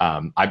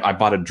I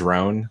bought a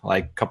drone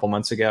like a couple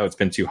months ago. It's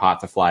been too hot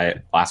to fly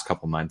it last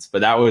couple months,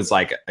 but that was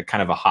like a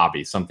kind of a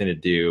hobby, something to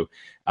do.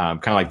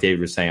 Kind of like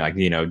David was saying, like,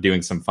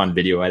 doing some fun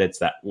video edits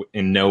that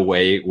in no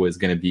way was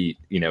going to be,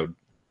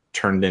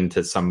 turned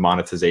into some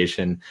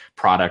monetization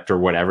product or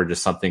whatever,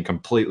 just something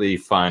completely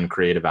fun,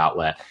 creative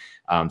outlet.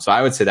 So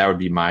I would say that would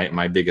be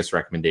my biggest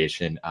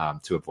recommendation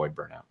to avoid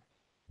burnout.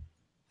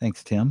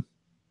 Thanks, Tim.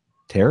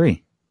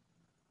 Terry.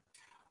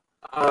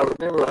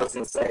 Remember what I was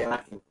going to say, and I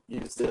can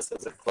use this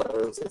as a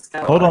close. It's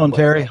kind of Hold on,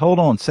 Terry. Hold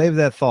on. Save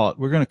that thought.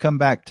 We're going to come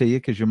back to you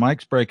because your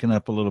mic's breaking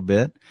up a little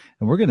bit,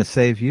 and we're going to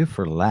save you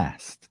for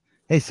last.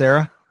 Hey,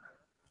 Sarah.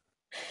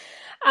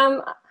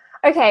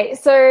 Okay,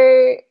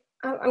 so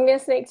I'm going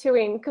to sneak two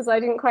in because I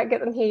didn't quite get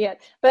them here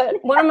yet. But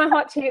one of my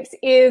hot tips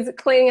is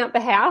cleaning up the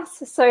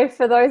house. So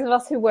for those of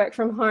us who work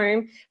from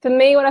home, for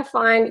me, what I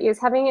find is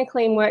having a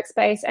clean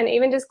workspace and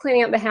even just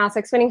cleaning up the house,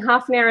 like spending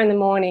half an hour in the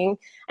morning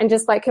and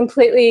just like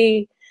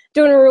completely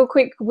doing a real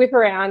quick whip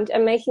around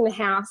and making the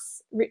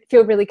house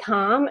feel really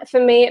calm. For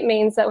me, it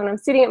means that when I'm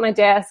sitting at my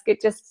desk,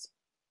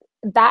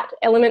 that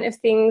element of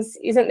things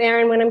isn't there.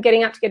 And when I'm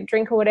getting up to get a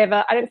drink or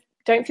whatever, I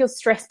don't feel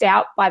stressed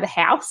out by the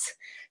house.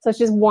 So it's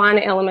just one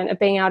element of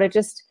being able to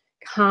just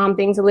calm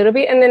things a little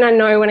bit. And then I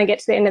know when I get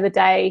to the end of the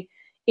day,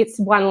 it's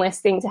one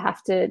less thing to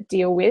have to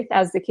deal with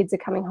as the kids are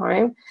coming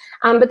home.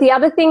 But the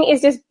other thing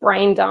is just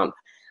brain dump.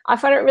 I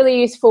find it really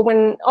useful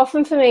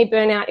often for me,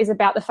 burnout is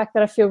about the fact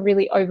that I feel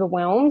really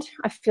overwhelmed.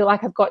 I feel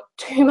like I've got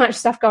too much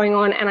stuff going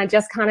on and I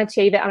just can't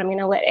achieve it and I'm going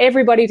to let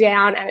everybody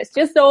down and it's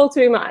just all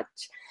too much.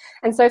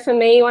 And so for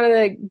me, one of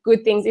the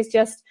good things is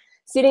just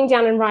sitting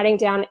down and writing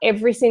down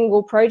every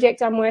single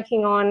project I'm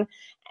working on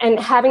and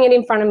having it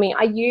in front of me.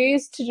 I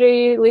use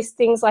to-do list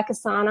things like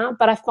Asana,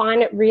 but I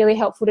find it really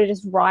helpful to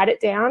just write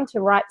down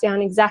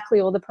exactly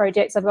all the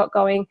projects I've got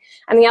going.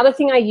 And the other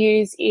thing I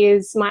use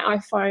is my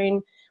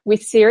iPhone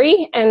with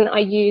Siri, and I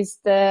use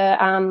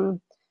the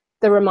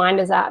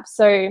Reminders app.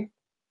 So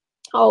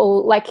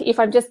if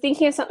I'm just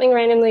thinking of something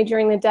randomly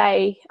during the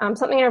day,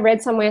 something I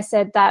read somewhere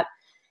said that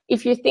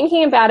if you're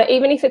thinking about it,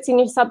 even if it's in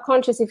your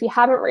subconscious, if you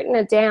haven't written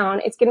it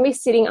down, it's going to be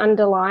sitting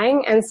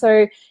underlying. And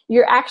so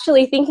you're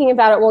actually thinking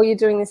about it while you're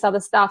doing this other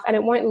stuff, and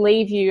it won't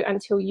leave you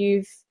until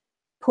you've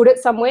put it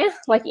somewhere,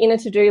 like in a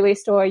to-do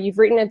list, or you've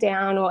written it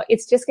down, or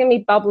it's just going to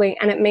be bubbling,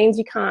 and it means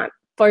you can't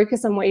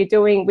focus on what you're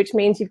doing, which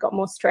means you've got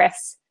more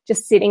stress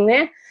just sitting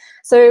there.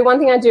 So one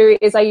thing I do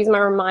is I use my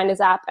Reminders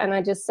app, and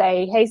I just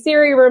say, hey,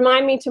 Siri,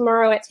 remind me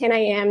tomorrow at 10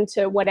 a.m.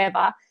 to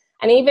whatever.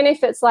 And even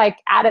if it's like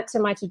add it to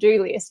my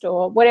to-do list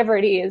or whatever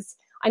it is,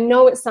 I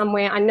know it's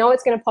somewhere. I know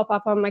it's going to pop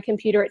up on my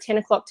computer at 10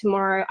 o'clock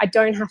tomorrow. I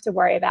don't have to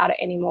worry about it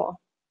anymore.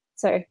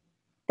 So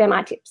they're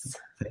my tips.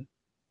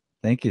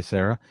 Thank you,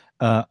 Sarah.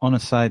 On a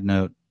side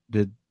note,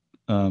 did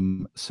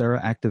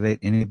Sarah activate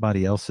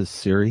anybody else's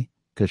Siri?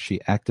 Because she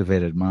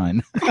activated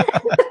mine.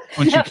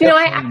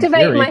 I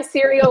activate my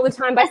Siri all the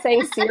time by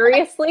saying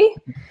seriously.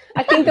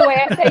 I think the way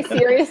I say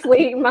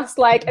seriously must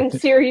like, and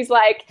Siri's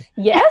like,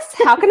 yes,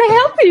 how can I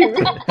help you?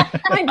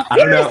 Like,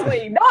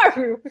 seriously,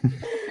 no.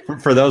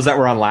 For those that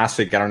were on last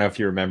week, I don't know if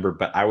you remember,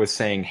 but I was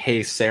saying,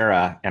 hey,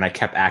 Sarah, and I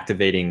kept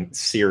activating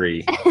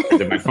Siri.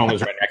 And my phone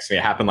was right next to me.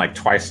 It happened like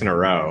twice in a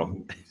row.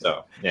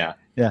 So, yeah.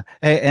 Yeah.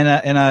 Hey, and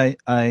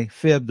I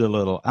fibbed a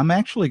little. I'm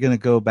actually going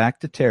to go back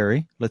to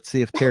Terry. Let's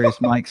see if Terry's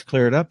mic's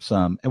cleared up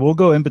some. And we'll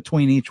go in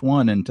between each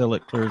one until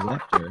it clears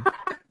up, Terry.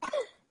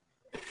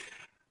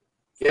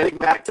 Getting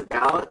back to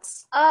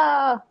balance.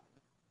 Oh.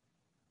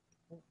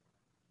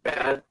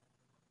 Bad.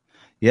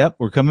 Yep,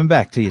 we're coming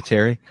back to you,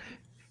 Terry.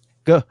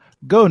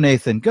 Go,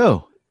 Nathan,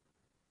 go.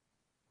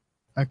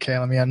 Okay,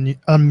 let me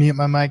unmute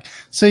my mic.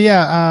 So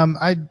yeah,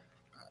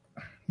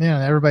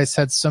 everybody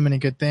said so many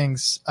good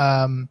things.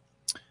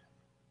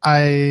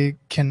 I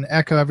can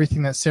echo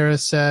everything that Sarah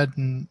said,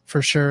 and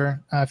for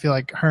sure, I feel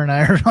like her and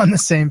I are on the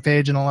same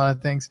page in a lot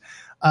of things.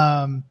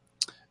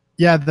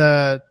 Yeah,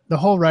 the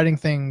whole writing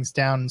things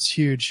down is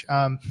huge.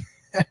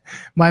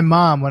 My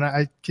mom, when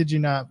I kid you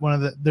not,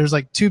 there's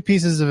like 2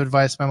 pieces of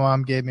advice my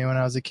mom gave me when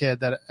I was a kid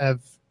that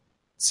have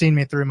seen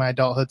me through my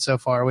adulthood so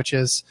far, which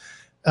is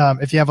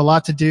if you have a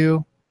lot to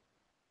do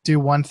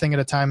one thing at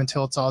a time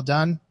until it's all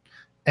done.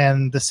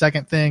 And the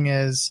second thing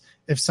is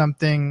if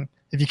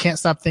you can't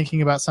stop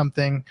thinking about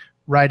something,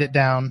 write it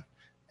down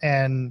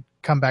and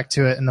come back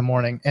to it in the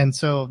morning. And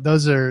so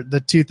those are the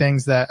 2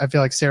 things that I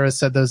feel like Sarah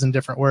said those in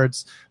different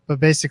words,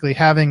 but basically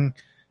having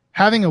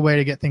a way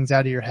to get things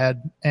out of your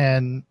head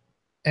and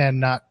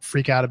not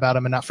freak out about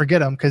them and not forget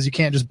them, because you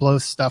can't just blow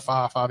stuff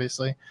off,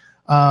 obviously.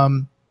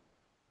 But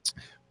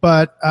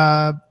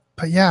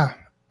yeah,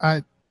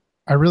 I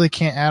really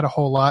can't add a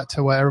whole lot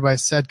to what everybody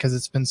said because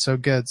it's been so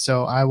good.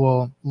 So I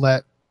will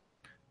let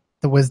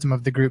the wisdom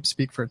of the group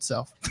speak for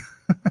itself.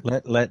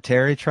 Let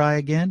Terry try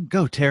again.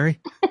 Go, Terry.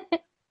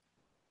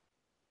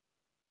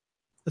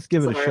 Let's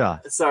give it a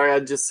shot. Sorry, I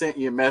just sent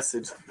you a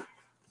message.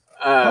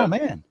 Oh,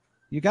 man.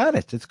 You got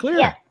it. It's clear.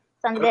 Yeah,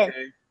 sounds good.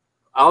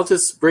 I'll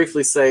just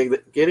briefly say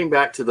that getting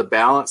back to the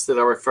balance that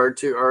I referred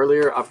to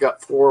earlier, I've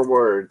got 4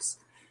 words.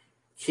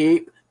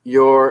 Keep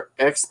your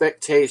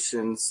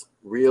expectations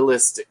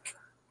realistic.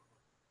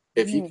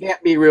 If you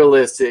can't be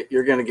realistic,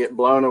 you're going to get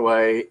blown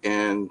away,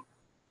 and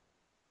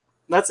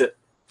that's it.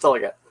 That's all I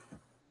got.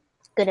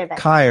 Good advice.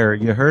 Kyer,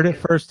 you heard it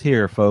first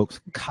here,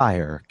 folks.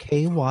 Kyer,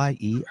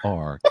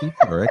 Kyer. Keep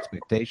your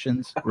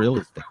expectations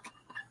realistic.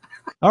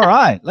 All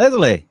right,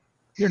 Leslie,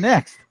 you're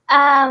next.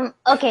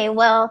 Okay,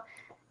 well,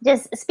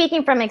 just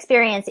speaking from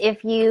experience,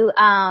 if you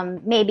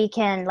maybe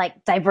can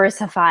like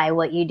diversify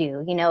what you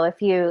do,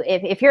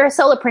 if you're a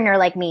solopreneur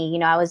like me,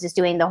 I was just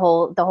doing the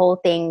whole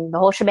thing, the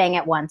whole shebang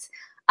at once.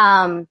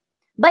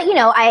 But,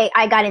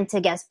 I got into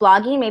guest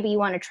blogging. Maybe you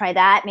want to try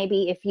that.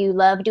 Maybe if you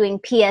love doing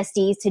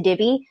PSDs to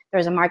Divi,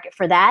 there's a market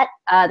for that.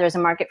 There's a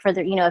market for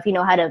if you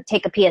know how to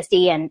take a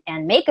PSD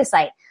and make a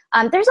site.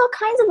 There's all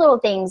kinds of little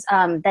things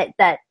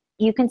that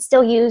you can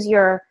still use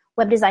your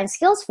web design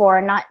skills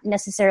for, not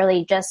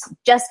necessarily just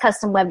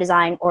custom web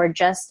design or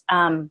just,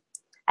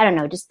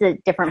 just the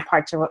different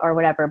parts or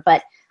whatever.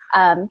 But,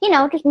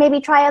 just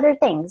maybe try other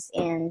things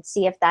and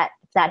see if that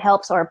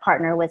helps, or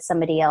partner with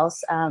somebody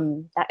else.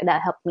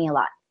 That helped me a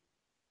lot.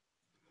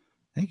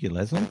 Thank you,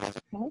 Leslie.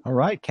 All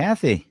right,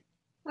 Kathy.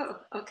 Oh,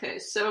 okay.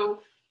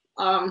 So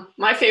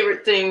my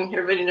favorite thing,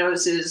 everybody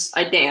knows, is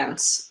I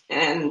dance.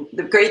 And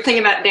the great thing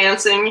about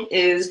dancing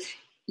is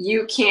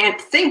you can't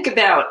think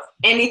about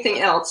anything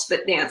else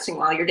but dancing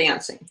while you're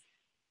dancing.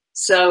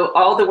 So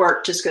all the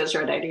work just goes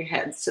right out of your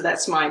head. So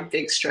that's my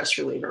big stress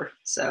reliever.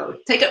 So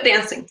take up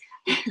dancing.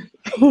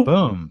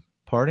 Boom.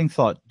 Parting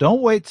thought.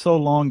 Don't wait so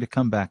long to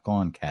come back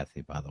on,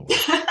 Kathy, by the way.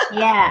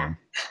 Yeah.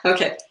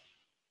 Okay.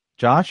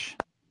 Josh?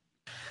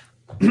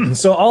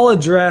 So I'll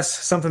address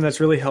something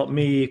that's really helped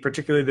me,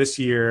 particularly this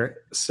year.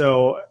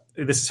 So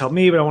this has helped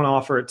me, but I want to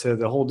offer it to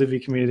the whole Divi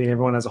community and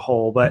everyone as a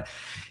whole. But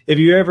if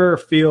you ever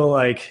feel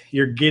like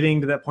you're getting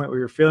to that point where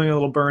you're feeling a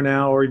little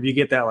burnout, or if you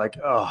get that like,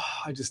 oh,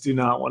 I just do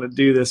not want to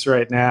do this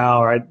right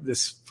now, or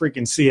this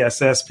freaking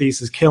CSS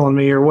piece is killing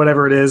me, or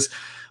whatever it is,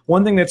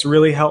 one thing that's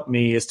really helped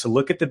me is to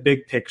look at the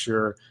big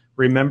picture,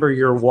 remember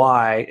your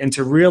why, and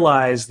to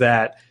realize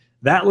that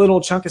little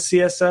chunk of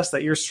CSS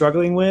that you're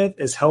struggling with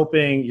is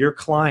helping your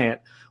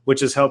client,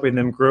 which is helping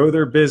them grow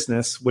their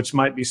business, which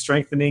might be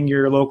strengthening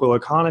your local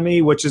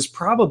economy, which is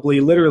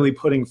probably literally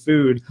putting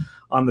food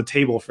on the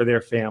table for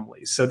their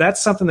families. So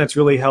that's something that's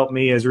really helped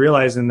me, is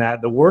realizing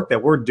that the work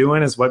that we're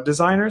doing as web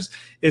designers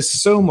is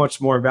so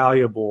much more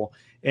valuable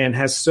and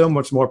has so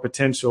much more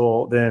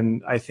potential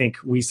than I think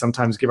we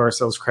sometimes give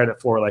ourselves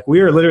credit for. Like, we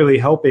are literally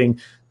helping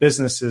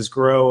businesses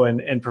grow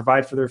and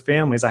provide for their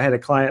families. I had a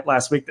client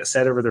last week that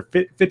said over their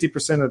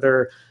 50% of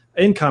their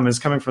income is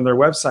coming from their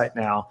website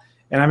now.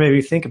 And I made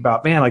me think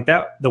about, man, like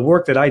the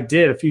work that I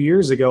did a few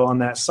years ago on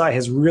that site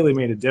has really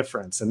made a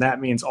difference. And that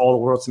means all the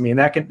world to me. And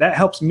that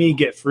helps me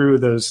get through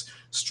those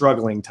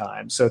struggling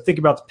times. So think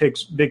about the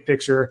big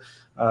picture.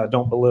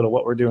 Don't belittle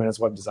what we're doing as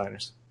web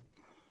designers.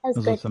 That's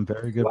Those good. are some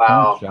very good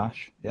Wow. points,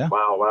 Josh. Yeah.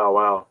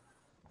 Wow.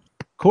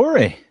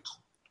 Corey,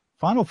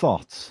 final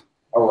thoughts.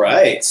 All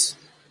right.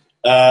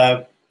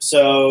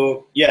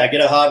 So yeah,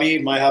 get a hobby.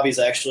 My hobby is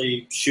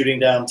actually shooting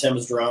down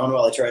Tim's drone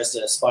while he tries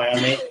to spy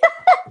on me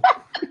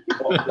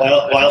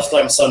whilst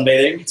I'm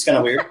sunbathing. It's kind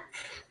of weird.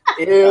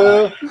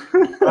 Ew.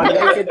 On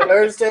Naked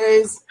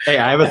Thursdays. Hey,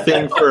 I have a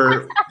thing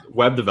for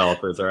web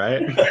developers, all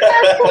right?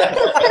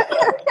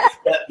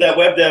 that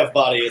web dev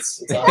body,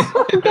 it's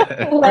awesome.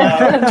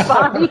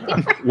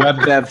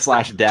 Web dev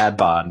 / dad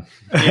bod.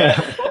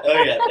 Yeah.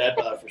 Oh yeah, dad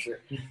bod for sure.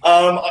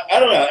 I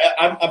don't know.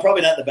 I'm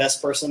probably not the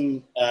best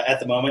person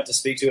at the moment to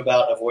speak to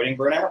about avoiding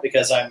burnout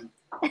because I'm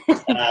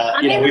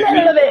I'm in the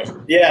middle of it.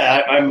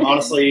 Yeah, I'm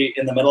honestly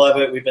in the middle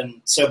of it. We've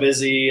been so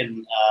busy,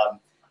 and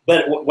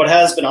but what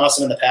has been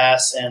awesome in the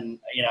past, and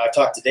I've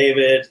talked to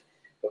David.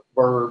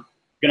 We're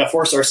going to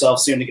force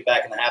ourselves soon to get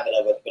back in the habit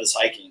of it, but it's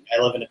hiking.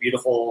 I live in a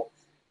beautiful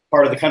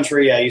part of the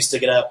country. I used to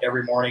get up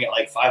every morning at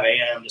like 5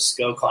 a.m. just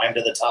go climb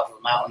to the top of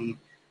a mountain,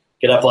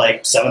 get up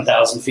like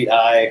 7,000 feet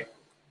high,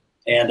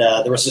 and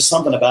there was just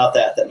something about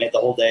that made the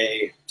whole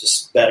day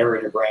just better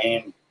in your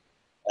brain.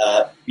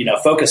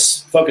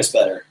 Focus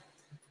better.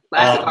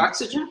 Lack of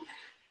oxygen?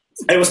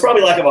 It was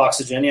probably lack of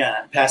oxygen,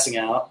 yeah, passing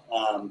out,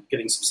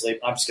 getting some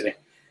sleep. I'm just kidding.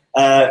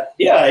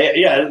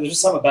 There's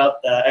just something about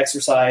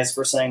exercise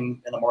first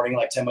thing in the morning,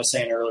 like Tim was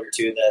saying earlier,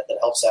 too, that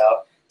helps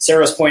out.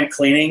 Sarah's point,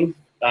 cleaning.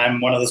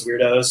 I'm one of those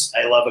weirdos.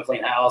 I love a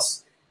clean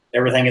house.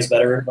 Everything is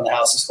better when the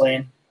house is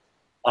clean.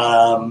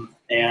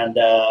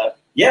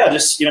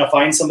 Just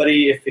find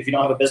somebody, if you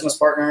don't have a business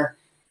partner,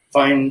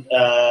 find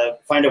a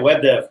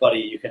web dev buddy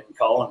you can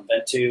call and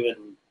vent to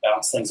and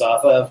bounce things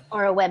off of.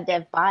 Or a web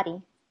dev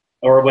body.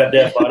 Or a web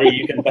dev buddy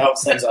you can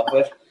bounce things off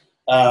with.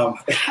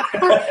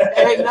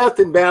 Ain't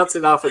nothing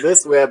bouncing off of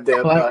this web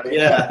dev, buddy.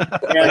 Yeah.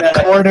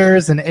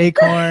 Quarters and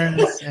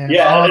acorns. And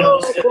yeah,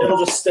 it'll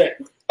just stick.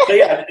 But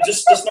yeah,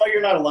 just know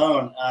you're not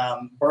alone.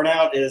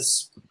 Burnout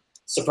is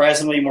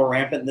surprisingly more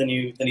rampant than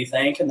you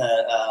think in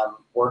the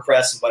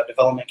WordPress and web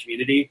development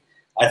community.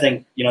 I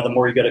think the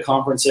more you go to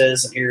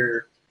conferences and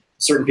hear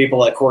certain people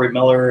like Corey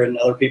Miller and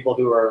other people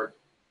who are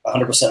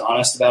 100%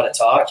 honest about it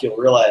talk, you'll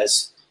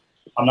realize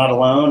I'm not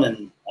alone,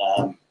 and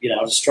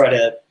just try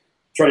to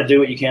do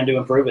what you can to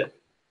improve it.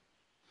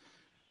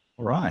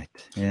 Right.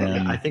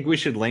 And I think we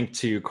should link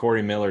to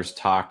Corey Miller's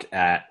talk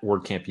at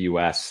WordCamp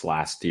US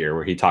last year,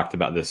 where he talked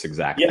about this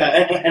exact thing.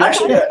 And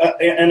actually,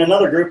 in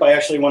another group I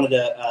actually wanted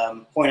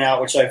to point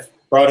out, which I've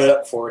brought it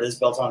up for, it is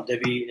built on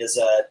Divi, is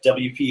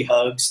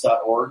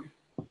wphugs.org.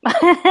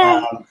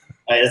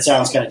 It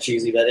sounds kind of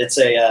cheesy, but it's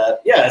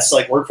it's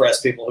like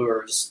WordPress people who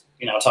are just,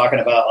 talking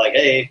about like,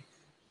 hey,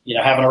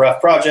 having a rough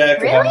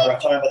project, Really? or having a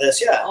rough time with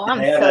this. Yeah. Oh, I'm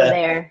They have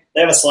there.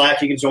 They have a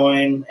Slack you can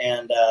join.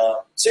 And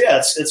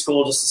it's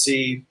cool just to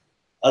see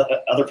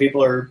other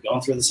people are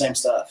going through the same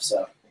stuff.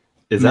 So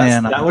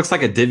That looks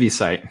like a Divi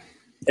site.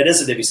 it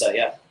is a Divi site.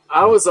 Yeah.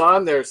 I was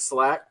on their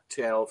Slack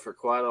channel for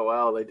quite a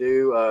while. They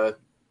do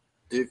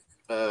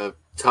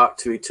talk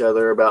to each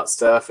other about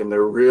stuff, and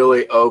they're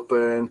really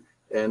open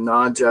and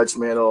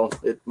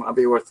non-judgmental. It might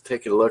be worth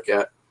taking a look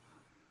at.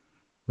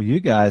 Well, you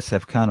guys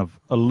have kind of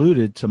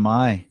alluded to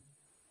my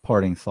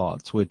parting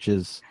thoughts, which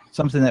is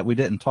something that we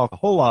didn't talk a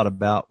whole lot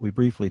about. We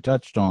briefly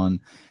touched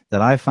on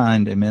that I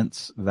find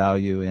immense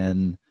value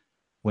in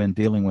when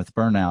dealing with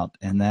burnout,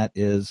 and that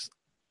is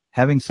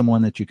having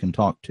someone that you can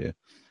talk to.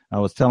 I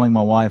was telling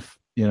my wife,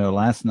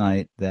 last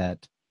night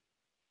that,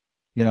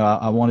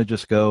 I want to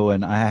just go,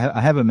 and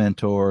I have a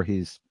mentor.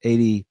 He's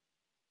 80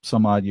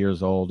 some odd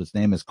years old. His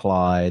name is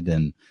Clyde,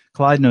 and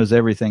Clyde knows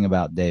everything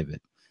about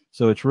David.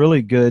 So it's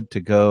really good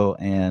to go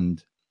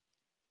and,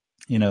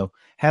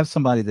 have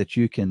somebody that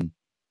you can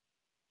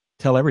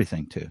tell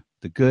everything to,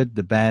 the good,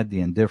 the bad,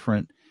 the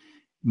indifferent.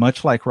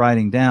 Much like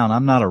writing down,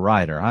 I'm not a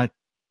writer. I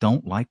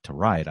don't like to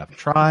write.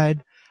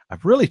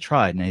 I've really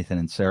tried, Nathan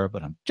and Sarah,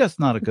 but I'm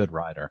just not a good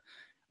writer.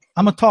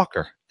 I'm a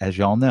talker, as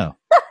y'all know.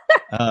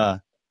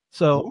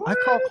 So I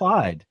call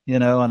Clyde,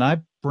 and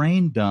I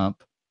brain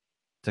dump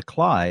to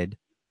Clyde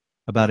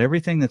about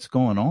everything that's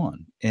going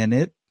on, and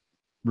it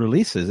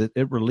releases it.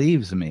 It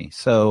relieves me.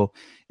 So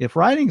if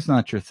writing's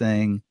not your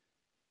thing,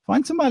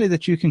 find somebody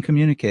that you can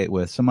communicate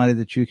with, somebody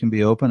that you can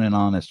be open and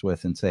honest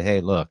with and say, hey,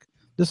 look,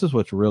 this is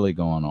what's really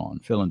going on.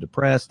 Feeling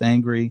depressed,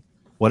 angry,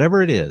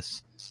 whatever it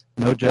is.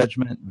 No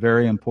judgment,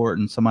 very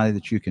important. Somebody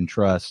that you can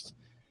trust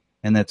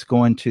and that's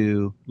going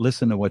to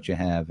listen to what you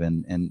have.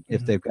 And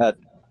if they've got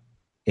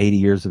 80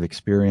 years of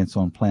experience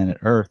on planet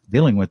Earth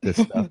dealing with this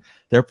stuff,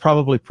 they're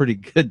probably pretty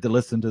good to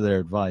listen to their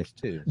advice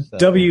too. So.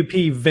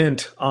 WP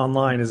Vent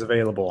online is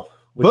available.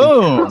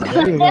 Boom!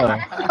 There you go.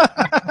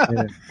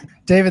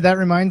 David, that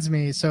reminds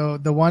me. So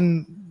the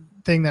one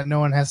thing that no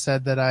one has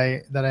said that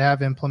I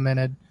have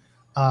implemented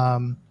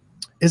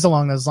is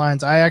along those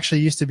lines. I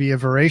actually used to be a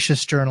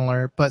voracious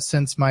journaler, but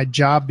since my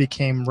job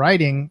became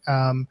writing,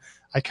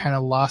 I kind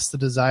of lost the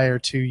desire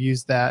to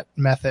use that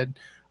method.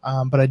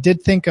 But I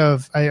did think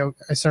of, I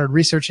started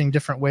researching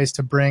different ways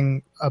to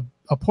bring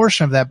a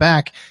portion of that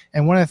back.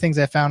 And one of the things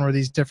I found were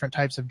these different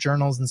types of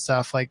journals and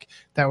stuff like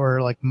that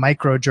were like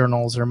micro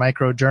journals or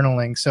micro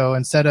journaling. So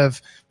instead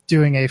of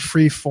doing a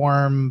free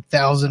form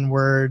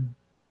 1,000-word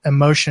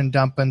emotion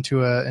dump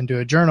into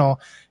a journal,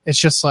 it's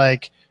just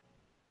like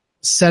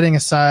setting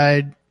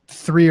aside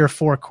 3 or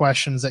 4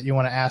 questions that you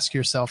want to ask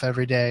yourself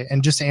every day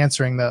and just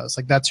answering those.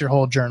 Like that's your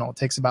whole journal. It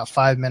takes about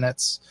 5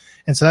 minutes.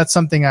 And so that's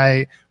something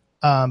I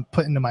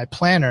put into my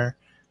planner,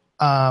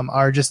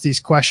 are just these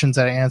questions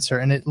that I answer.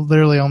 And it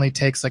literally only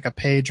takes like a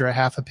page or a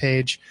half a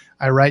page.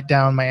 I write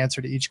down my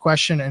answer to each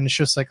question, and it's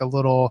just like a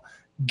little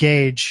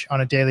gauge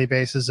on a daily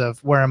basis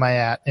of where am I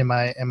at? Am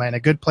I in a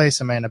good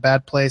place? Am I in a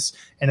bad place?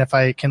 And if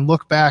I can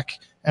look back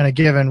in a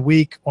given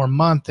week or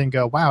month and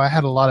go, wow, I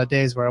had a lot of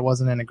days where I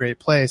wasn't in a great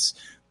place,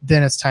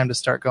 then it's time to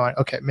start going,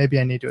 okay, maybe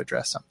I need to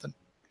address something.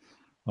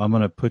 Well, I'm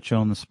going to put you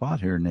on the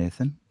spot here,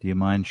 Nathan. Do you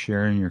mind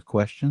sharing your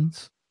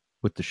questions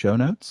with the show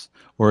notes,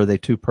 or are they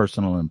too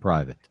personal and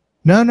private?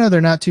 No,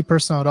 they're not too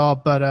personal at all,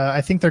 but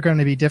I think they're going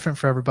to be different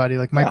for everybody.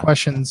 Like my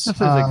questions.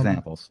 Just as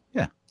examples.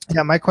 Yeah,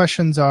 my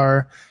questions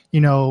are,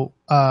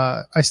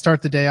 I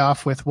start the day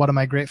off with what am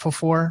I grateful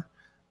for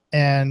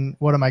and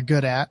what am I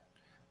good at?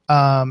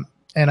 And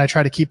I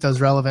try to keep those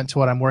relevant to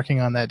what I'm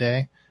working on that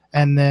day.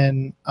 And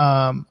then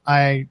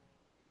I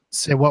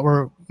say what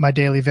were my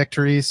daily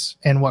victories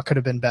and what could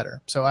have been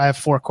better. So I have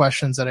 4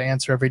 questions that I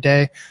answer every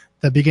day.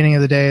 The beginning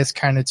of the day is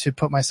kind of to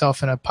put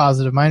myself in a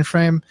positive mind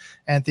frame.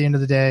 And at the end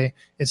of the day,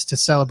 it's to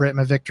celebrate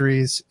my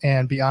victories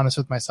and be honest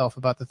with myself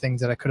about the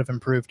things that I could have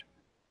improved.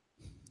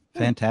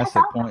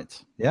 Fantastic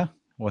points. Yeah.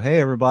 Well,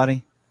 hey,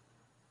 everybody.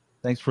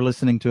 Thanks for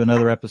listening to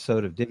another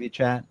episode of Divi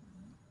Chat.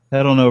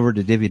 Head on over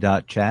to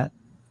divi.chat,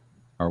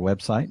 our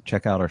website.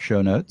 Check out our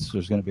show notes.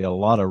 There's going to be a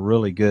lot of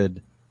really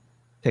good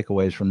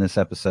takeaways from this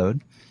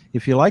episode.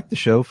 If you like the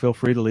show, feel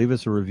free to leave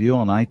us a review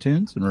on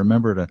iTunes, and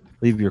remember to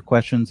leave your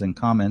questions and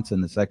comments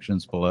in the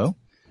sections below.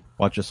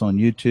 Watch us on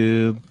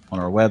YouTube, on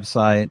our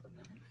website.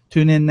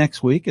 Tune in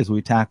next week as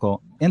we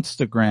tackle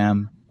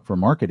Instagram for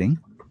marketing,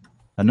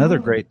 another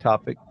great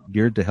topic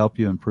geared to help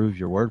you improve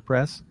your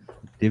WordPress,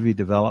 Divi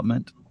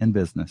development, and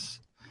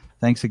business.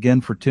 Thanks again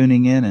for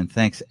tuning in, and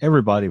thanks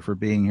everybody for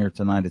being here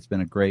tonight. It's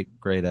been a great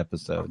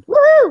episode.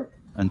 Woo!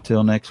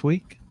 Until next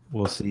week,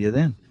 we'll see you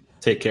then.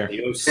 Take care.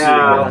 Adios.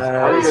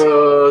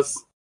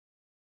 Adios.